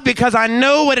God, because I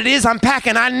know what it is I'm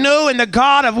packing. I know in the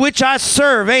God of which I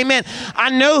serve. Amen. I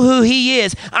know who he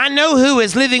is. I know who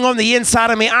is living on the inside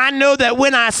of me. I know that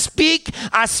when I speak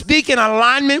in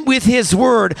alignment with his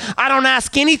word. I don't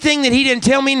ask anything that he didn't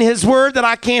tell me in his word that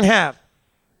I can't have.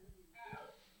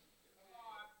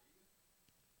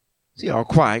 See, all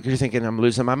quiet because you're thinking I'm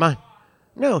losing my mind.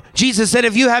 No, Jesus said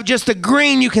if you have just a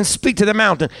grain, you can speak to the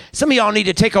mountain. Some of y'all need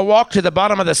to take a walk to the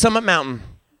bottom of the summit mountain.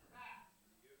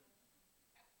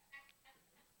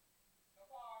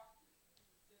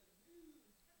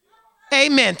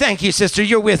 Amen. Thank you, sister.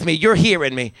 You're with me. You're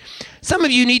hearing me. Some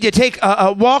of you need to take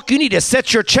a walk. You need to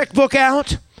set your checkbook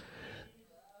out.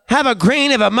 Have a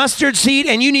grain of a mustard seed,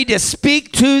 and you need to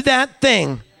speak to that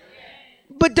thing.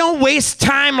 But don't waste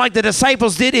time like the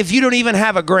disciples did if you don't even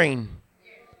have a grain.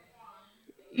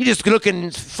 You're just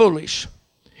looking foolish.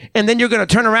 And then you're going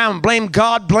to turn around and blame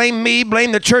God, blame me,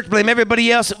 blame the church, blame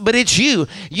everybody else. But it's you.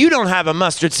 You don't have a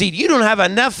mustard seed. You don't have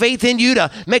enough faith in you to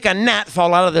make a gnat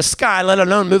fall out of the sky, let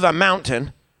alone move a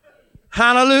mountain.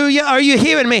 Hallelujah. Are you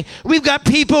hearing me? We've got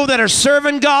people that are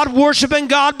serving God, worshiping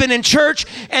God, been in church,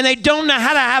 and they don't know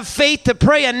how to have faith to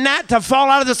pray a gnat to fall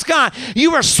out of the sky.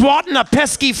 You are swatting a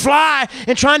pesky fly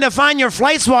and trying to find your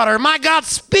fly swatter. My God,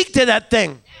 speak to that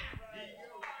thing.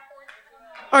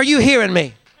 Are you hearing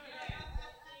me?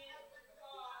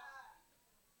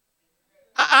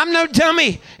 I'm no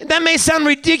dummy. That may sound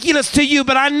ridiculous to you,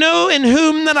 but I know in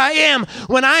whom that I am.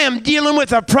 When I am dealing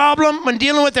with a problem, when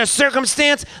dealing with a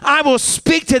circumstance, I will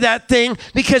speak to that thing,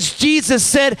 because Jesus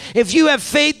said, if you have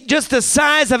faith just the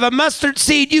size of a mustard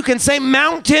seed, you can say,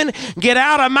 mountain, get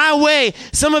out of my way.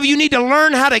 Some of you need to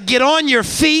learn how to get on your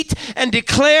feet and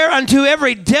declare unto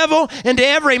every devil and to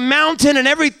every mountain and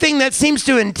everything that seems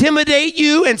to intimidate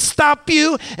you and stop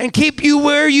you and keep you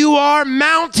where you are,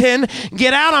 mountain,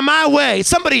 get out of my way.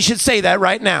 Somebody should say that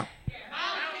right now.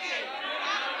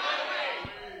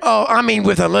 Oh, I mean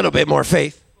with a little bit more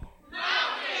faith.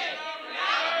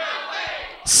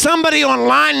 Somebody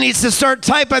online needs to start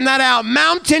typing that out.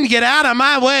 Mountain, get out of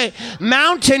my way.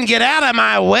 Mountain, get out of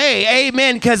my way.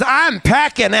 Amen. Because I'm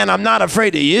packing and I'm not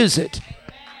afraid to use it.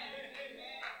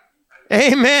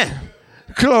 Amen.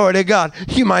 Glory to God.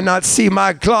 You might not see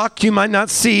my clock. You might not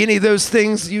see any of those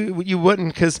things. You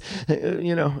wouldn't, because,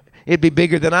 it'd be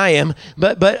bigger than I am.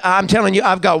 But I'm telling you,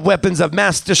 I've got weapons of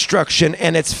mass destruction,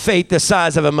 and it's faith the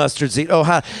size of a mustard seed.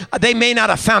 Oh, they may not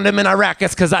have found them in Iraq.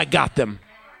 That's because I got them.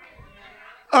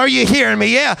 Are you hearing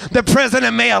me? Yeah, the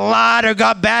president may have lied or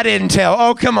got bad intel.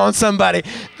 Oh, come on, somebody.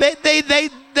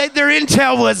 Their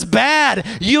intel was bad.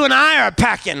 You and I are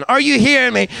packing. Are you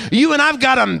hearing me? You and I've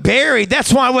got them buried.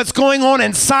 That's why what's going on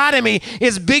inside of me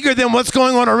is bigger than what's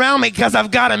going on around me, because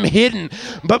I've got them hidden.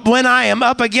 But when I am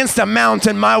up against a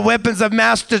mountain, my weapons of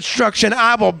mass destruction,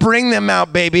 I will bring them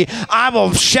out, baby. I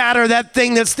will shatter that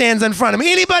thing that stands in front of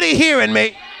me. Anybody hearing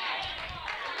me?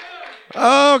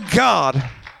 Oh, God.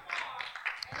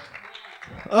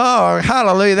 Oh,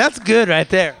 hallelujah. That's good right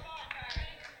there.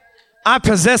 I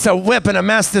possess a weapon of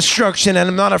mass destruction, and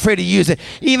I'm not afraid to use it.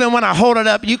 Even when I hold it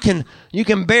up, you can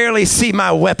barely see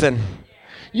my weapon.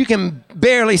 You can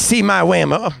barely see my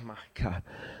whammy. Oh, my God.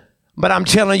 But I'm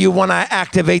telling you, when I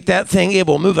activate that thing, it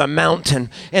will move a mountain.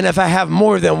 And if I have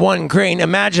more than one grain,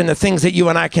 imagine the things that you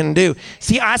and I can do.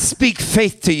 See, I speak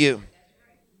faith to you.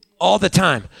 All the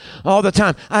time. All the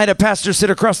time. I had a pastor sit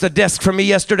across the desk from me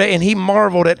yesterday, and he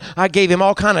marveled at, I gave him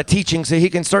all kind of teaching so he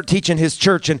can start teaching his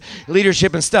church and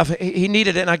leadership and stuff. He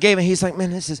needed it, and I gave him, he's like,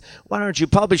 man, why aren't you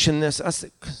publishing this? I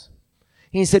said,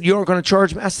 he said, you aren't going to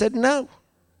charge me? I said, no. I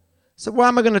said, why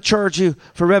am I going to charge you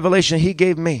for revelation he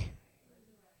gave me?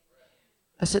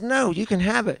 I said, no, you can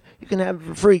have it. You can have it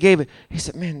for free. He gave it. He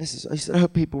said, man, he said, I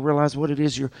hope people realize what it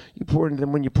is you pour into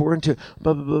them when you pour into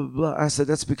blah, blah, blah, blah. I said,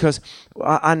 that's because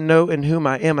I know in whom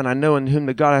I am, and I know in whom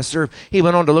the God I serve. He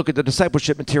went on to look at the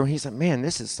discipleship material. He said, man,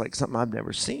 this is like something I've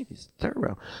never seen. He's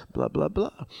thorough, blah, blah,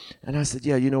 blah. And I said,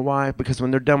 yeah, you know why? Because when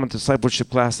they're done with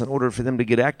discipleship class, in order for them to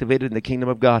get activated in the kingdom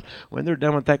of God, when they're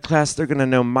done with that class, they're going to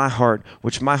know my heart,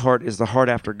 which my heart is the heart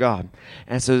after God.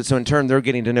 And so in turn, they're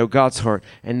getting to know God's heart,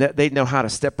 and they know how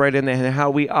to step right in there and how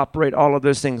we operate, all of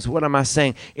those things. What am I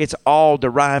saying? It's all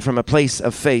derived from a place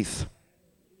of faith.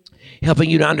 Helping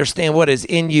you to understand what is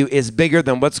in you is bigger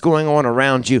than what's going on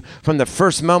around you. From the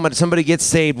first moment somebody gets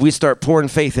saved, we start pouring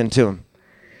faith into them.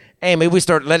 And we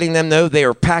start letting them know they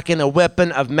are packing a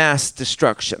weapon of mass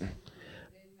destruction.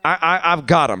 I've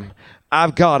got them.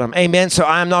 I've got them. Amen. So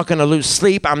I'm not going to lose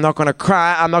sleep. I'm not going to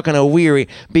cry. I'm not going to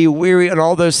be weary and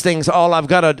all those things. All I've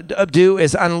got to do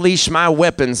is unleash my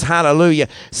weapons. Hallelujah.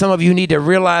 Some of you need to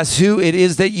realize who it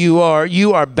is that you are.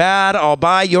 You are bad all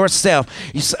by yourself.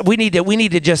 We need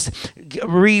to just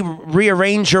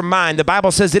rearrange your mind. The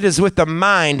Bible says it is with the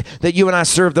mind that you and I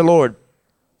serve the Lord.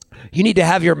 You need to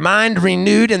have your mind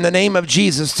renewed in the name of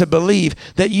Jesus to believe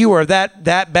that you are that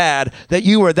bad, that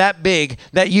you are that big,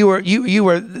 that you are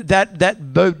that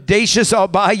bodacious all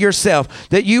by yourself,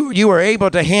 that you are able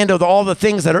to handle all the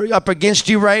things that are up against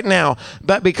you right now,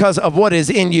 but because of what is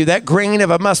in you, that grain of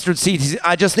a mustard seed.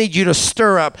 I just need you to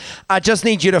stir up. I just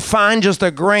need you to find just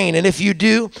a grain, and if you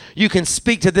do, you can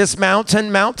speak to this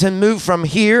mountain, move from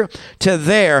here to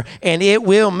there, and it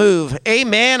will move.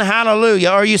 Amen. Hallelujah.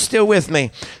 Are you still with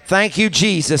me? Thank you,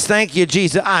 Jesus. Thank you,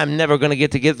 Jesus. I'm never going to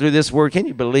get through this word. Can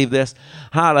you believe this?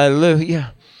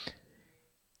 Hallelujah.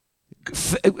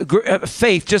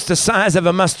 Faith just the size of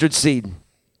a mustard seed.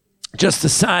 Just the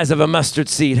size of a mustard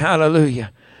seed.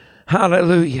 Hallelujah.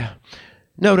 Hallelujah.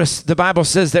 Notice the Bible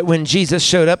says that when Jesus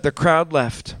showed up, the crowd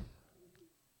left.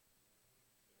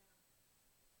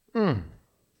 The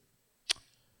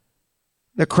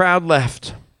crowd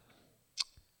left.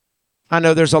 I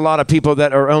know there's a lot of people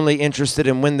that are only interested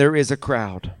in when there is a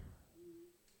crowd.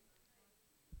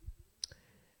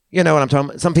 You know what I'm talking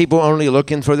about? Some people only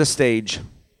looking for the stage.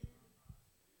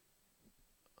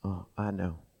 Oh, I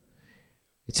know.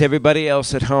 It's everybody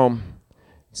else at home.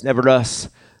 It's never us.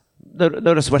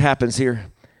 Notice what happens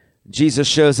here. Jesus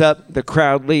shows up, the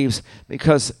crowd leaves,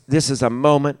 because this is a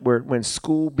moment when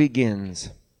school begins.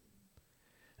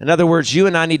 In other words, you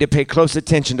and I need to pay close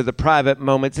attention to the private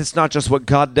moments. It's not just what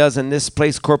God does in this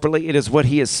place corporately. It is what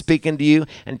he is speaking to you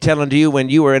and telling to you when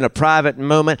you are in a private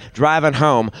moment driving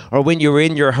home, or when you're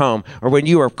in your home, or when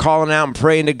you are calling out and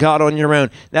praying to God on your own.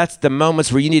 That's the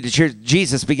moments where you need to cheer.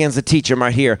 Jesus begins to teach him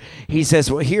right here. He says,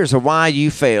 well, here's why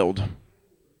you failed.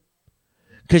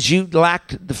 Because you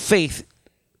lacked the faith,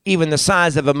 even the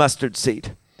size of a mustard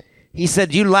seed. He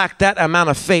said you lacked that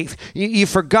amount of faith. You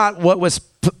forgot what was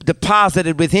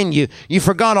deposited within you. You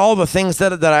forgot all the things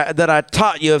that I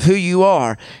taught you of who you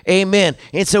are. Amen.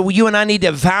 And so you and I need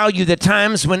to value the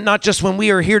times when, not just when we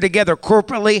are here together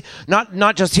corporately,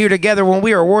 not just here together when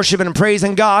we are worshiping and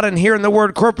praising God and hearing the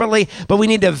word corporately, but we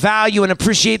need to value and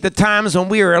appreciate the times when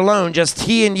we are alone, just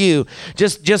he and you,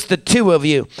 just the two of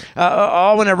you,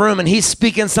 all in a room, and he's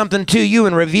speaking something to you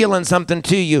and revealing something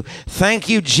to you. Thank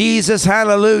you, Jesus.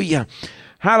 Hallelujah.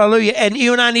 Hallelujah. And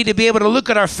you and I need to be able to look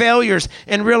at our failures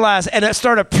and realize and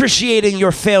start appreciating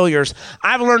your failures.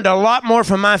 I've learned a lot more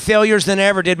from my failures than I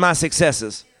ever did my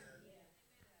successes.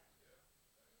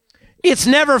 It's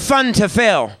never fun to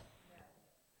fail.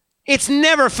 It's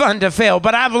never fun to fail,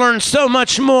 but I've learned so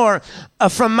much more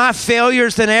from my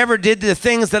failures than I ever did the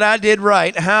things that I did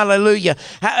right. Hallelujah.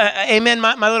 Amen.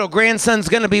 My little grandson's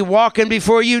going to be walking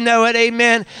before you know it.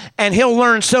 Amen. And he'll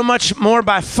learn so much more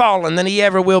by falling than he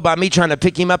ever will by me trying to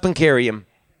pick him up and carry him.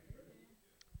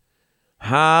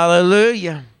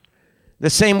 Hallelujah. The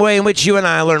same way in which you and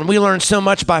I learn. We learn so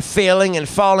much by failing and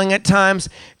falling at times.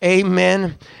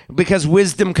 Amen. Because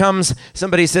wisdom comes.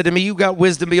 Somebody said to me, you got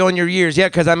wisdom beyond your years. Yeah,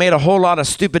 because I made a whole lot of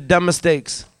stupid, dumb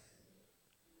mistakes.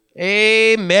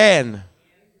 Amen.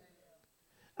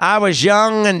 I was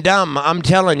young and dumb, I'm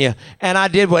telling you. And I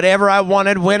did whatever I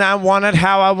wanted, when I wanted,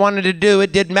 how I wanted to do.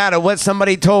 It didn't matter what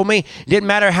somebody told me. It didn't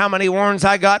matter how many warnings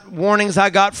I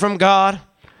got from God.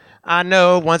 I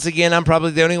know, once again, I'm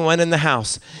probably the only one in the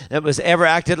house that was ever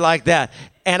acted like that.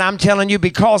 And I'm telling you,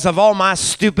 because of all my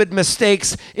stupid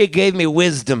mistakes, it gave me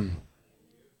wisdom.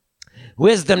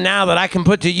 Wisdom now that I can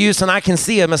put to use, and I can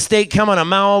see a mistake coming a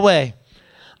mile away.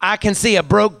 I can see a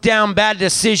broke down bad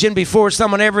decision before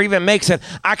someone ever even makes it.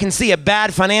 I can see a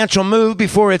bad financial move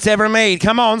before it's ever made.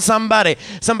 Come on, somebody.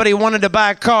 Somebody wanted to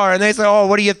buy a car, and they said, oh,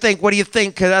 what do you think? What do you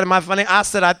think? Because out of my I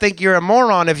said, I think you're a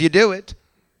moron if you do it.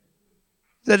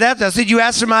 I said, you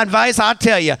asked for my advice? I'll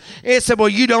tell you. He said, well,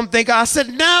 you don't think? I said,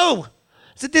 no.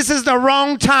 I said, this is the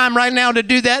wrong time right now to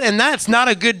do that, and that's not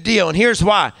a good deal, and here's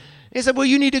why. He said, well,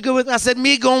 you need to go with, I said,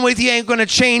 me going with you ain't going to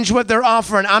change what they're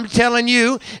offering. I'm telling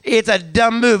you, it's a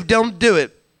dumb move. Don't do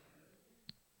it.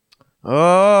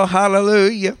 Oh,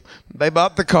 hallelujah. They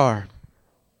bought the car.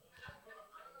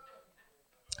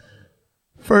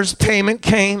 First payment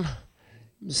came,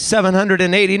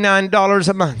 $789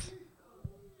 a month.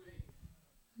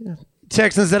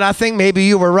 Texan said, I think maybe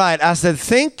you were right. I said,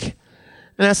 think?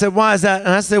 And I said, why is that?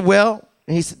 And I said, well,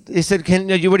 he said,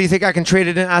 what do you think I can trade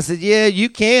it in? I said, yeah, you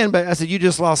can. But I said, you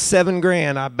just lost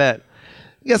 $7,000, I bet.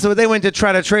 Guess what? They went to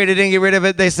try to trade it in, get rid of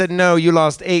it. They said, no, you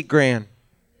lost $8,000.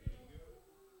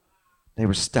 They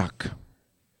were stuck.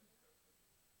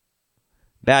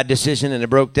 Bad decision, and it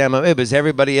broke down. It was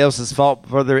everybody else's fault.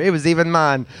 It was even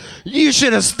mine. You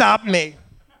should have stopped me.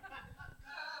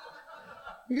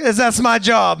 Because that's my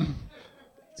job.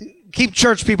 Keep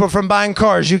church people from buying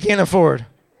cars you can't afford.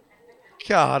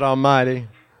 God almighty.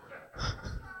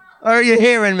 Are you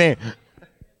hearing me?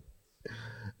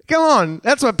 Come on.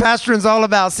 That's what pastoring's all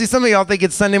about. See, some of y'all think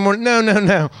it's Sunday morning.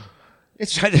 No.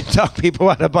 It's trying to talk people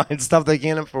out of buying stuff they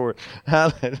can't afford.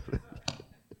 Hallelujah.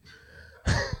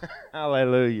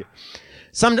 Hallelujah.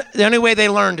 The only way they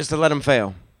learned is to let them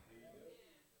fail.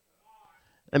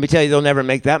 Let me tell you, they'll never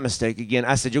make that mistake again.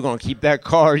 I said, you're going to keep that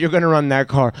car. You're going to run that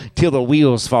car till the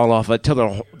wheels fall off it,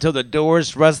 till the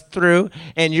doors rust through,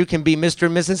 and you can be Mr.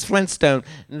 and Mrs. Flintstone.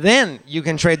 Then you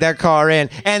can trade that car in,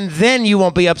 and then you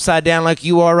won't be upside down like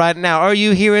you are right now. Are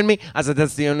you hearing me? I said,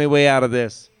 that's the only way out of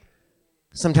this.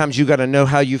 Sometimes you got to know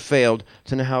how you failed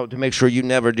to know how to make sure you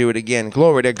never do it again.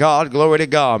 Glory to God. Glory to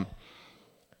God.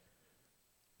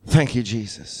 Thank you,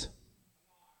 Jesus.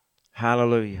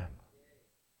 Hallelujah.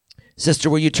 Sister,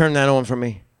 will you turn that on for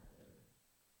me?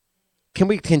 Can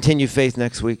we continue faith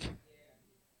next week?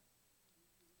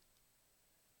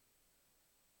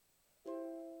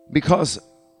 Because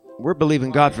we're believing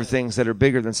God for things that are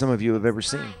bigger than some of you have ever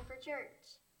seen.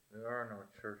 There are no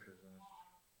churches.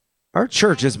 Our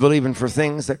church is believing for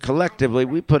things that collectively,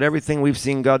 we put everything we've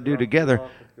seen God do together.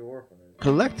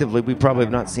 Collectively, we probably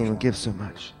have not seen Him give so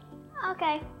much.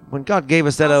 Okay. When God gave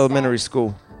us that elementary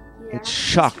school, it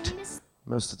shocked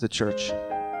most of the church.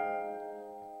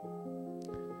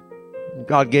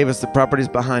 God gave us the properties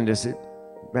behind us.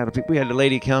 We had a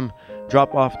lady come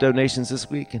drop off donations this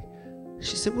week, and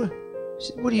she said,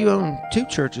 what do you own? 2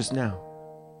 churches now.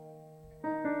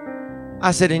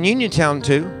 I said, in Uniontown,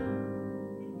 2.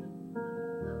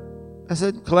 I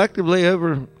said, collectively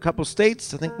over a couple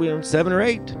states, I think we own 7 or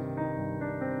 8.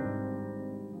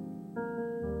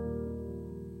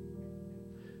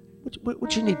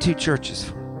 What you need 2 churches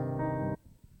for?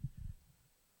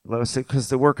 Well, I said, because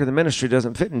the work of the ministry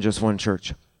doesn't fit in just one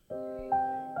church.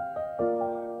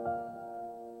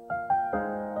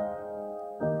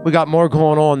 We got more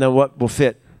going on than what will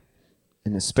fit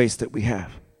in the space that we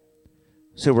have.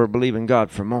 So we're believing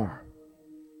God for more.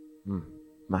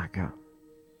 My God.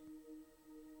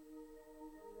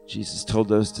 Jesus told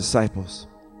those disciples,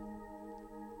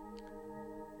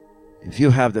 if you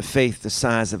have the faith the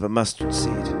size of a mustard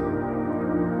seed,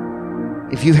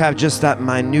 if you have just that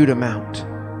minute amount,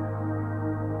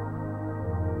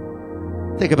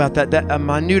 think about that a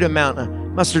minute amount, a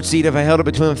mustard seed, if I held it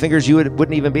between my fingers, you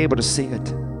wouldn't even be able to see it.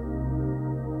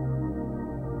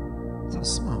 It's how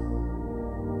small.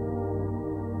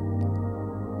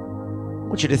 I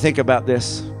want you to think about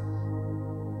this.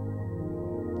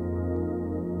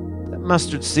 That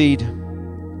mustard seed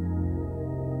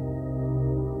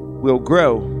will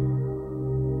grow.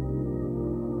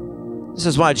 This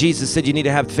is why Jesus said you need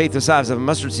to have faith the size of a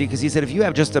mustard seed, because He said if you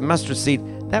have just a mustard seed,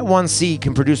 that one seed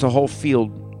can produce a whole field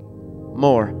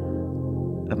more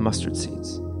of mustard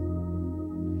seeds.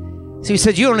 So He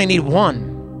said you only need one.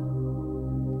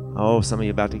 Oh, some of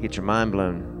you about to get your mind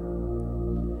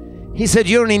blown. He said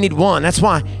you only need one. That's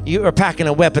why you are packing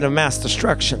a weapon of mass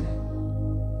destruction.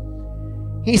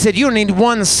 He said you only need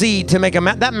one seed to make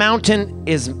that mountain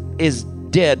is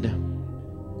dead.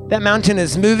 That mountain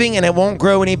is moving and it won't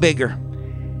grow any bigger.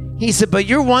 He said, but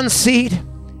your one seed,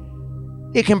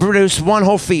 it can produce one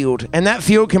whole field, and that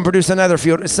field can produce another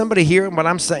field. Is somebody hearing what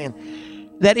I'm saying?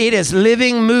 That it is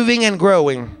living, moving, and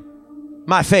growing.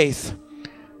 My faith.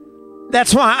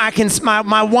 That's why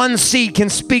my one seed can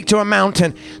speak to a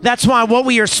mountain. That's why what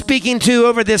we are speaking to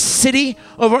over this city,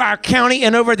 over our county,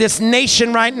 and over this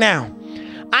nation right now.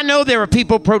 I know there are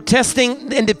people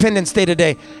protesting Independence Day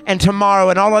today and tomorrow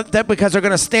and all of that because they're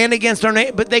going to stand against our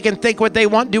nation, but they can think what they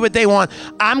want, do what they want.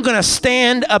 I'm going to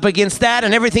stand up against that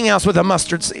and everything else with a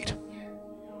mustard seed.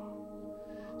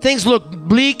 Things look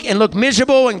bleak and look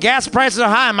miserable and gas prices are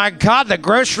high. My God, the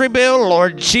grocery bill,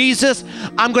 Lord Jesus,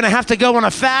 I'm going to have to go on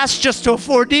a fast just to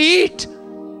afford to eat.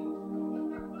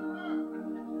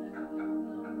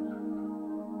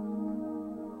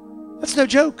 That's no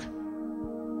joke.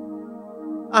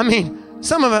 I mean,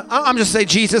 some of it, I'm just saying,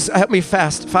 Jesus, help me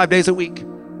fast 5 days a week.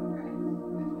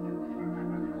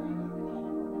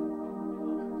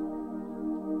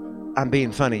 I'm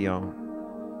being funny, y'all.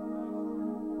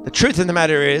 The truth of the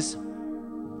matter is,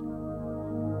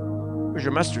 where's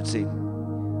your mustard seed?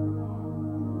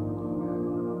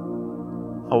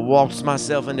 I waltzed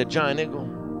myself into Giant Eagle.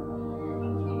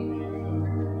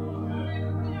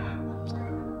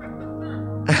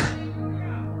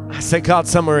 I said, God,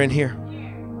 somewhere in here,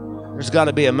 there's got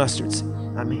to be a mustard seed.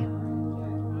 I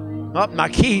mean, not my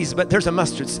keys, but there's a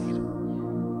mustard seed.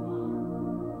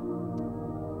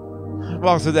 I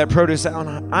walked through that produce aisle,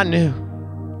 and I knew.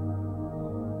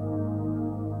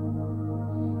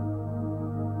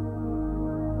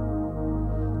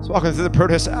 I was walking through the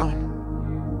produce aisle,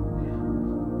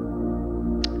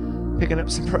 picking up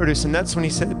some produce, and that's when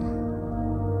He said,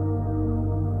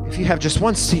 if you have just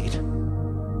one seed,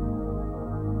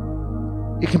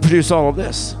 it can produce all of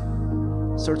this.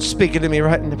 Starts speaking to me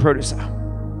right in the produce aisle.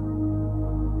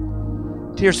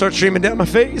 Tears start streaming down my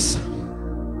face.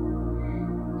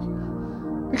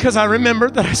 Because I remember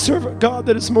that I serve a God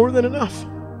that is more than enough.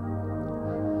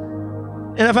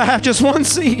 And if I have just one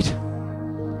seed,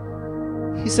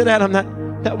 he said, Adam,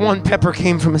 that one pepper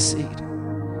came from a seed.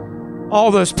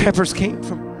 All those peppers came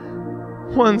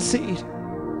from one seed.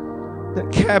 That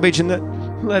cabbage and that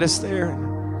lettuce there,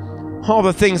 and all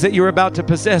the things that you're about to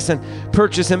possess and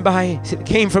purchase and buy, he said, it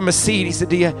came from a seed. He said,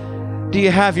 do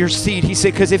you have your seed? He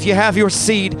said, because if you have your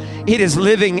seed, it is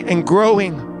living and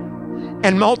growing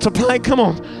and multiplying. Come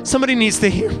on, somebody needs to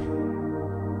hear.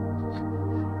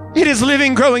 It is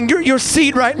living, growing. Your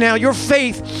seed right now, your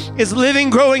faith is living,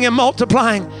 growing, and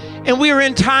multiplying. And we are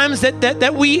in times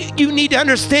that you need to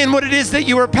understand what it is that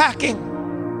you are packing.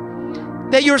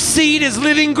 That your seed is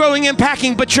living, growing, and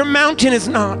packing, but your mountain is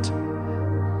not.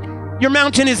 Your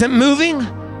mountain isn't moving.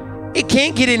 It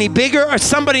can't get any bigger. Or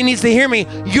somebody needs to hear me.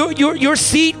 Your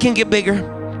seed can get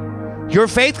bigger. Your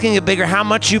faith can get bigger. How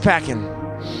much you packing?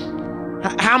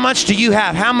 How much do you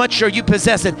have? How much are you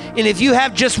possessing? And if you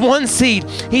have just one seed,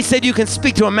 he said you can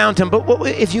speak to a mountain. But what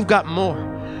if you've got more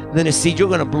than a seed? You're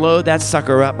going to blow that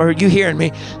sucker up. Are you hearing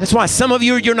me? That's why some of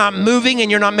you're not moving and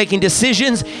you're not making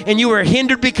decisions, and you are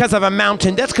hindered because of a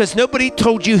mountain. That's because nobody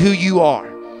told you who you are.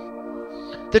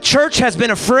 The church has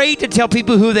been afraid to tell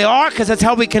people who they are because that's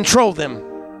how we control them.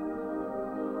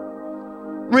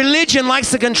 Religion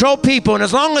likes to control people, and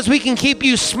as long as we can keep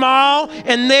you small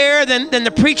and there, then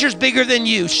the preacher's bigger than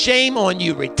you. Shame on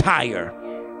you. Retire.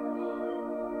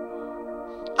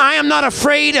 I am not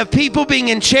afraid of people being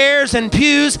in chairs and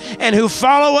pews and who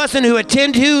follow us and who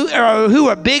attend or who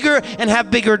are bigger and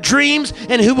have bigger dreams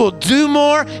and who will do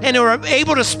more and who are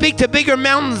able to speak to bigger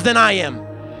mountains than I am.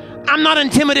 I'm not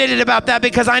intimidated about that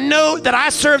because I know that I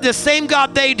serve the same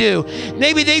God they do.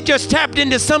 Maybe they've just tapped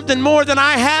into something more than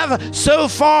I have so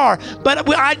far. But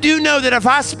I do know that if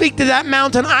I speak to that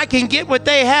mountain, I can get what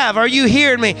they have. Are you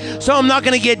hearing me? So I'm not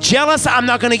going to get jealous. I'm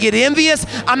not going to get envious.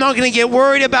 I'm not going to get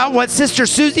worried about what Sister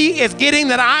Susie is getting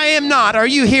that I am not. Are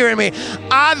you hearing me?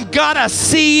 I've got a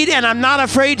seed and I'm not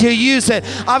afraid to use it.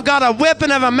 I've got a weapon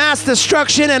of a mass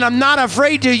destruction and I'm not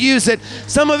afraid to use it.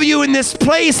 Some of you in this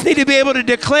place need to be able to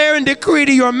declare and decree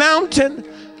to your mountain.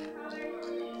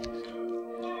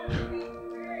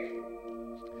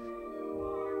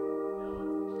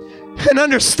 And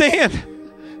understand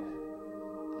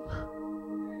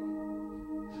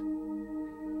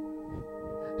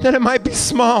that it might be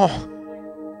small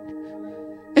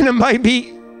and it might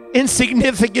be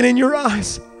insignificant in your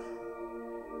eyes.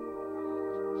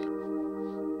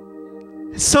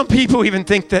 Some people even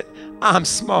think that I'm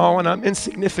small and I'm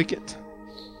insignificant.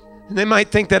 And they might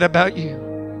think that about you.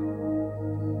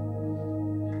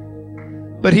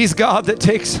 But he's God that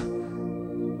takes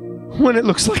when it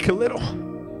looks like a little,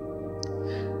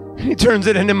 and he turns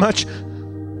it into much.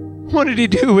 What did he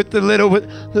do with the little, with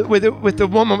the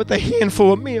woman with the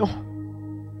handful of meal?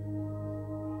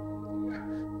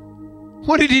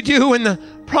 What did he do when the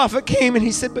prophet came and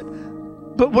he said,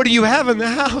 but what do you have in the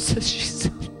house? And she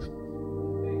said,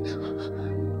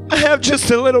 I have just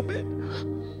a little bit.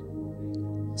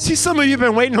 See, some of you have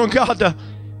been waiting on God to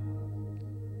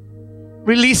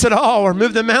release it all or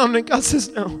move the mountain, and God says,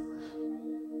 no.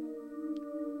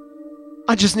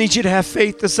 I just need you to have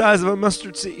faith the size of a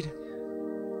mustard seed.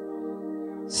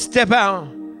 Step out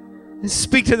and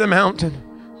speak to the mountain.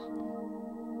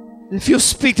 And if you'll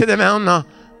speak to the mountain,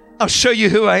 I'll show you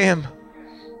who I am.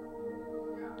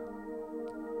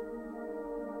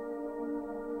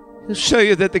 He'll show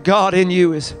you that the God in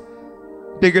you is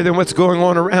bigger than what's going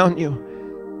on around you.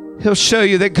 He'll show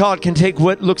you that God can take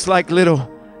what looks like little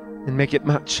and make it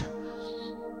much.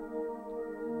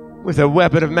 With a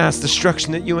weapon of mass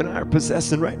destruction that you and I are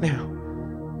possessing right now,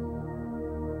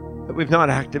 that we've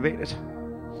not activated.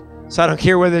 So I don't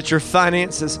care whether it's your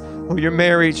finances or your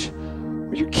marriage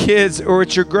or your kids or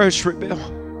it's your grocery bill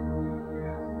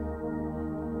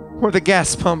or the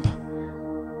gas pump.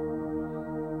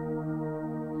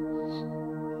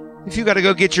 If you got to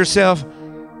go get yourself,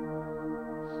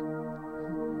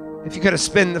 if you got to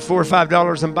spend the $4 or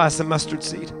 $5 and buy some mustard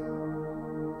seed.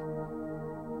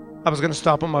 I was going to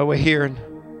stop on my way here and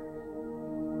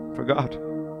forgot.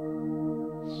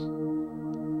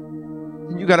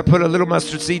 And you got to put a little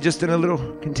mustard seed just in a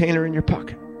little container in your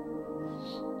pocket.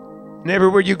 And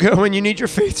everywhere you go and you need your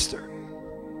faith stirred,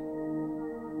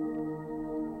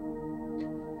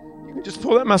 you can just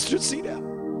pull that mustard seed out.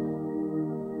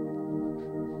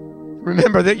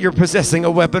 Remember that you're possessing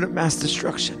a weapon of mass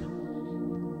destruction.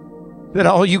 That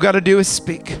all you got to do is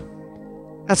speak.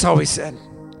 That's all he said.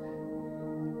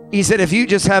 He said, if you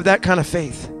just have that kind of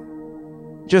faith,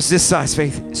 just this size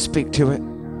faith, speak to it.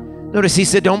 Notice he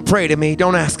said, don't pray to me.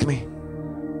 Don't ask me.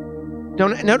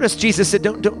 Notice Jesus said,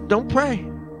 don't pray.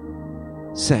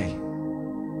 say.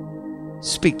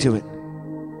 Speak to it.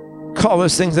 Call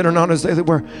those things that are not as they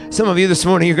were. Some of you this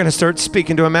morning, you're going to start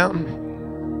speaking to a mountain.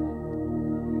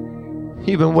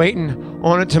 You've been waiting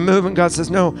on it to move, and God says,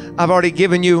 no, I've already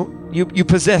given you, you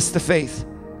possess the faith.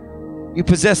 You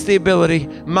possess the ability.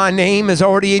 My name is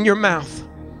already in your mouth.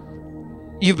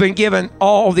 You've been given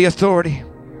all the authority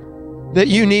that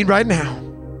you need right now.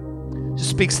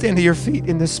 Just speak, stand to your feet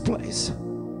in this place.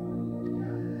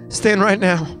 Stand right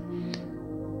now.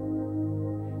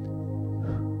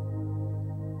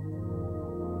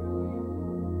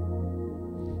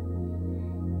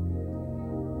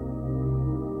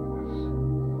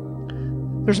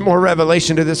 There's more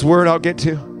revelation to this word I'll get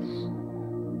to.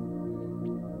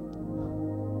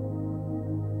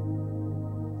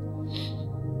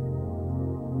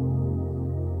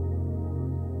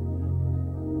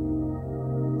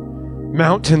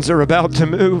 Mountains are about to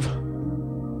move.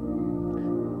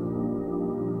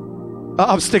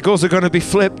 Obstacles are going to be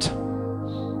flipped.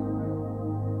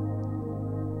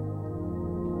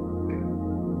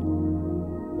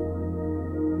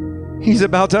 He's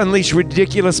about to unleash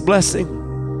ridiculous blessing.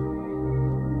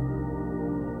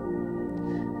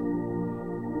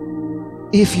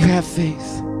 If you have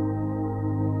faith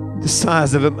the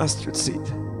size of a mustard seed.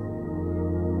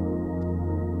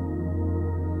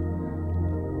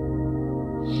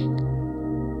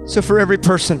 So for every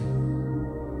person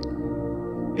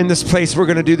in this place, we're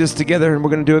going to do this together, and we're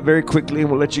going to do it very quickly,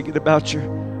 and we'll let you get about your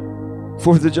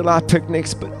 4th of July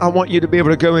picnics. But I want you to be able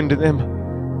to go into them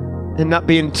and not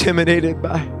be intimidated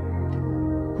by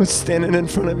what's standing in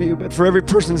front of you. But for every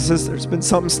person that says there's been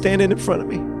something standing in front of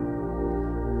me,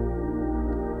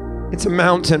 it's a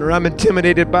mountain, or I'm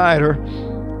intimidated by it, or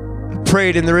I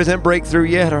prayed and there isn't breakthrough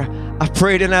yet, or I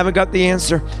prayed and I haven't got the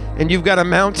answer, and you've got a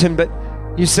mountain, but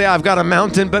you say, I've got a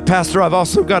mountain, but Pastor, I've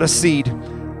also got a seed.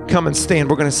 Come and stand.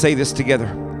 We're going to say this together.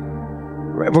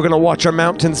 We're going to watch our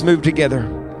mountains move together.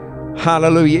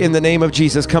 Hallelujah. In the name of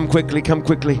Jesus, come quickly, come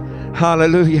quickly.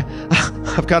 Hallelujah.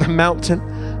 I've got a mountain,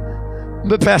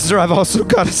 but Pastor, I've also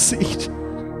got a seed.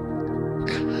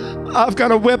 I've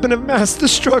got a weapon of mass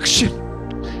destruction.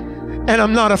 And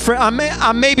I'm not afraid.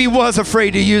 I maybe was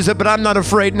afraid to use it, but I'm not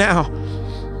afraid now.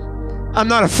 I'm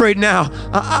not afraid now.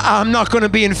 I'm not going to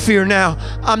be in fear now.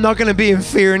 I'm not going to be in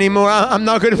fear anymore. I'm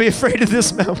not going to be afraid of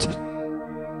this mountain.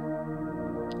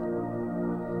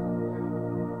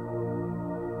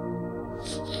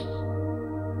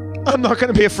 I'm not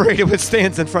going to be afraid of what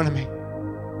stands in front of me.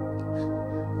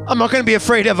 I'm not going to be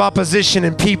afraid of opposition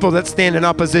and people that stand in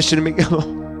opposition to me.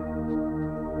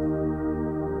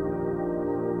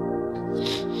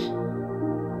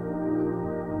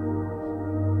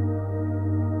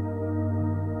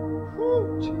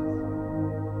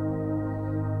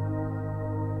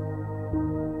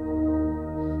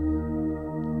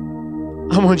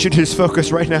 I want you to just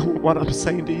focus right now on what I'm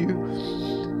saying to you.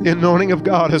 The anointing of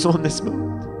God is on this moment.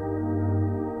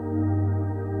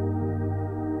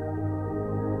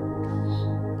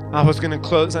 I was going to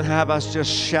close and have us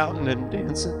just shouting and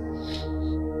dancing.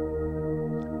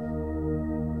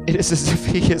 It is as if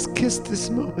He has kissed this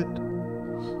moment.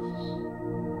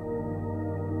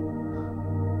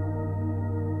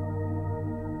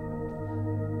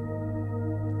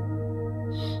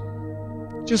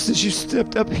 Just as you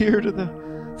stepped up here to the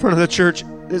front of the church,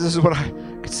 this is what I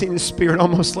could see in the Spirit,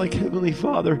 almost like Heavenly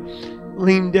Father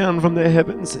leaned down from the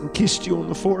heavens and kissed you on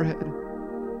the forehead.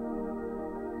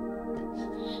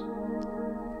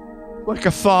 Like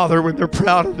a father when they're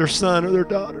proud of their son or their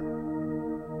daughter.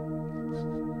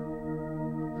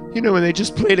 You know, when they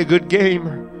just played a good game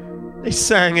or they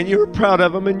sang and you were proud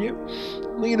of them, and you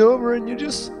lean over and you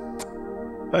just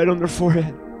right on their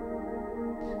forehead.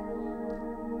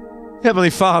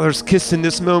 Heavenly Father's kissing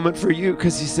this moment for you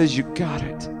because He says, you got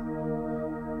it.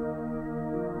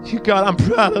 You got it. I'm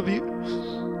proud of you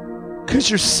because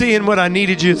you're seeing what I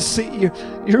needed you to see.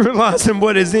 You're realizing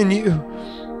what is in you.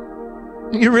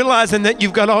 You're realizing that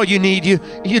you've got all you need. You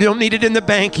don't need it in the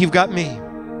bank. You've got me.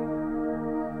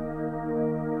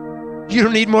 You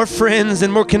don't need more friends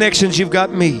and more connections. You've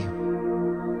got me.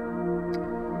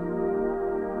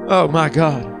 Oh my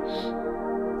God.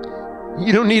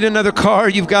 You don't need another car.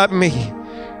 You've got me.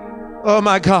 Oh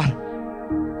my God.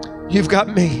 You've got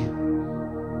me.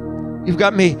 You've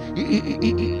got me.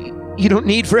 You don't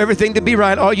need for everything to be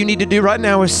right. All you need to do right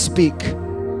now is speak.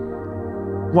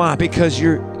 Why? Because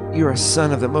you're a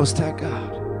son of the Most High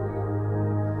God.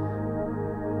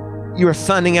 You are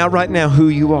finding out right now who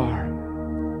you are.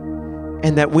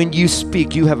 And that when you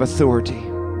speak, you have authority.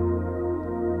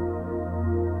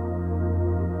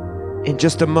 In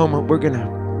just a moment, we're going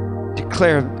to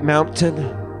declare mountain,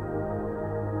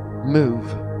 move.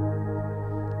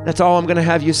 That's all I'm going to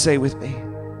have you say with me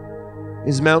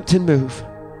is mountain move.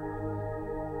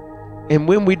 And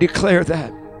when we declare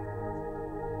that,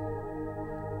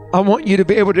 I want you to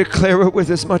be able to declare it with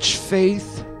as much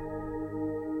faith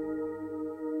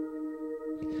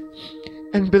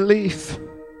and belief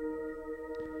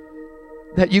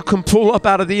that you can pull up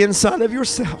out of the inside of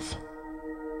yourself.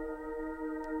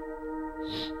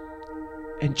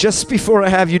 And just before I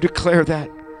have you declare that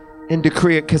and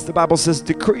decree it, because the Bible says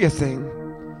decree a thing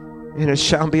and it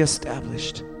shall be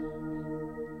established,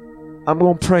 I'm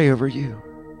going to pray over you.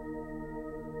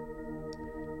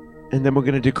 And then we're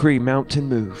going to decree mountain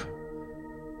move.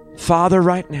 Father,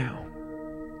 right now,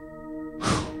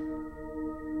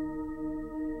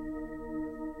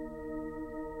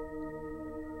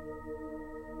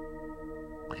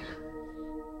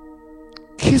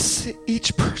 kiss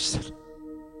each person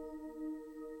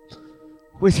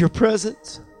with your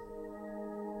presence.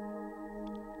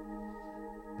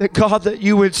 That God, that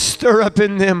you would stir up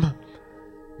in them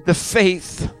the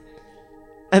faith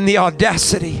and the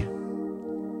audacity,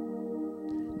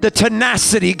 the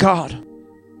tenacity, God,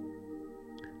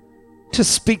 to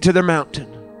speak to their mountain,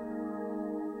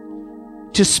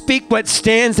 to speak what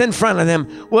stands in front of them,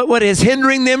 what is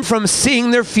hindering them from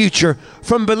seeing their future,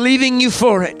 from believing you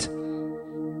for it.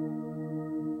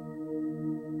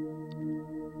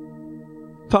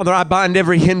 Father, I bind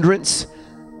every hindrance.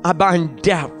 I bind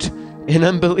doubt and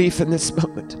unbelief in this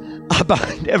moment. I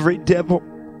bind every devil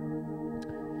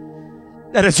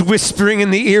that is whispering in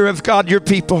the ear of God, your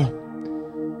people.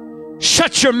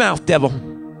 Shut your mouth, devil.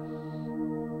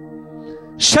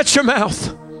 Shut your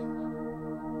mouth.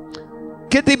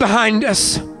 Get thee behind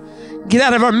us. Get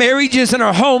out of our marriages and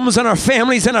our homes and our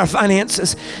families and our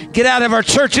finances. Get out of our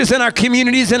churches and our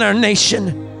communities and our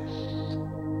nation.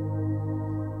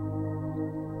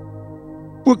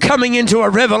 We're coming into a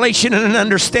revelation and an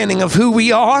understanding of who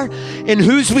we are and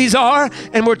whose we are,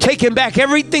 and we're taking back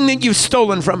everything that you've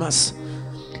stolen from us.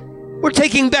 We're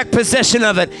taking back possession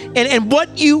of it. And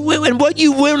what you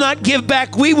will not give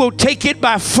back, we will take it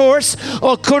by force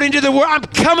according to the word. I'm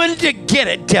coming to get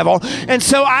it, devil. And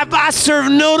so I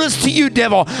serve notice to you,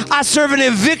 devil. I serve an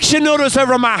eviction notice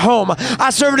over my home.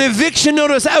 I serve an eviction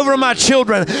notice over my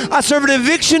children. I serve an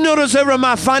eviction notice over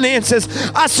my finances.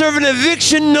 I serve an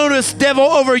eviction notice, devil,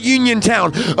 over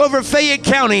Uniontown, over Fayette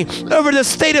County, over the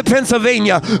state of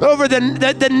Pennsylvania, over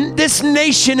this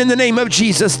nation in the name of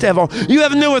Jesus, devil. You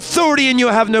have no authority and you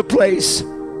have no place.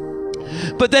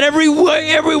 But that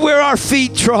everywhere our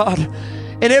feet trod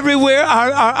and everywhere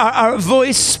our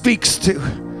voice speaks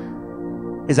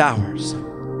to is ours.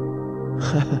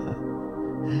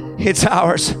 It's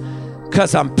ours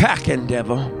because I'm packing,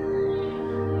 devil.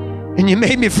 And you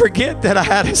made me forget that I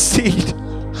had a seed.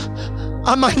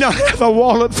 I might not have a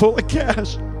wallet full of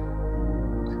cash.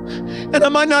 And I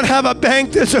might not have a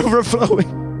bank that's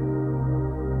overflowing.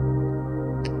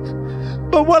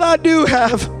 But what I do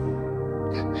have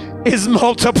is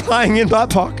multiplying in my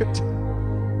pocket.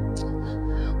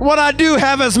 What I do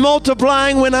have is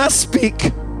multiplying when I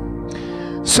speak.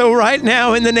 So right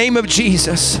now, in the name of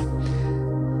Jesus,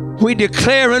 we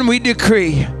declare and we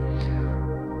decree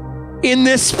in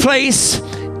this place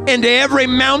and to every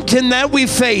mountain that we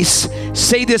face.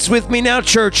 Say this with me now,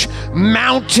 church.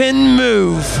 Mountain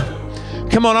move.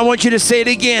 Come on, I want you to say it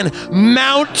again.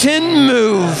 Mountain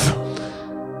move.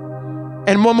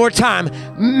 And one more time,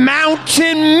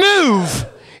 mountain move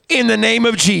in the name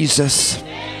of Jesus.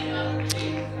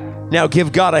 Now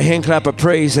give God a hand clap of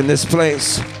praise in this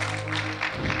place.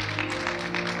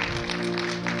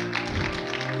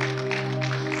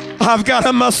 I've got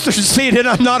a mustard seed and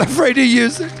I'm not afraid to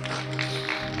use it.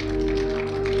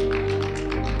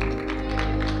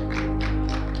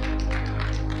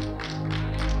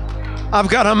 I've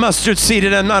got a mustard seed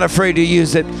and I'm not afraid to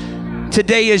use it.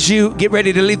 Today, as you get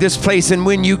ready to leave this place and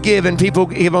when you give and people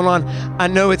give online, I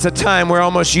know it's a time where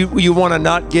almost you want to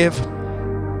not give.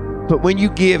 But when you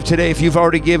give today, if you've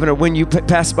already given or when you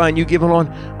pass by and you give along,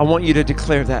 I want you to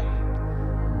declare that.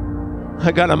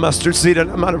 I got a mustard seed and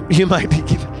you might be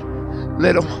giving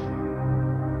little.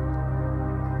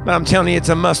 But I'm telling you, it's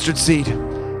a mustard seed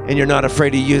and you're not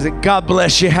afraid to use it. God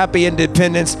bless you. Happy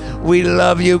Independence. We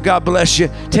love you. God bless you.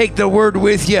 Take the word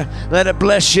with you. Let it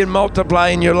bless you and multiply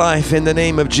in your life in the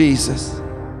name of Jesus.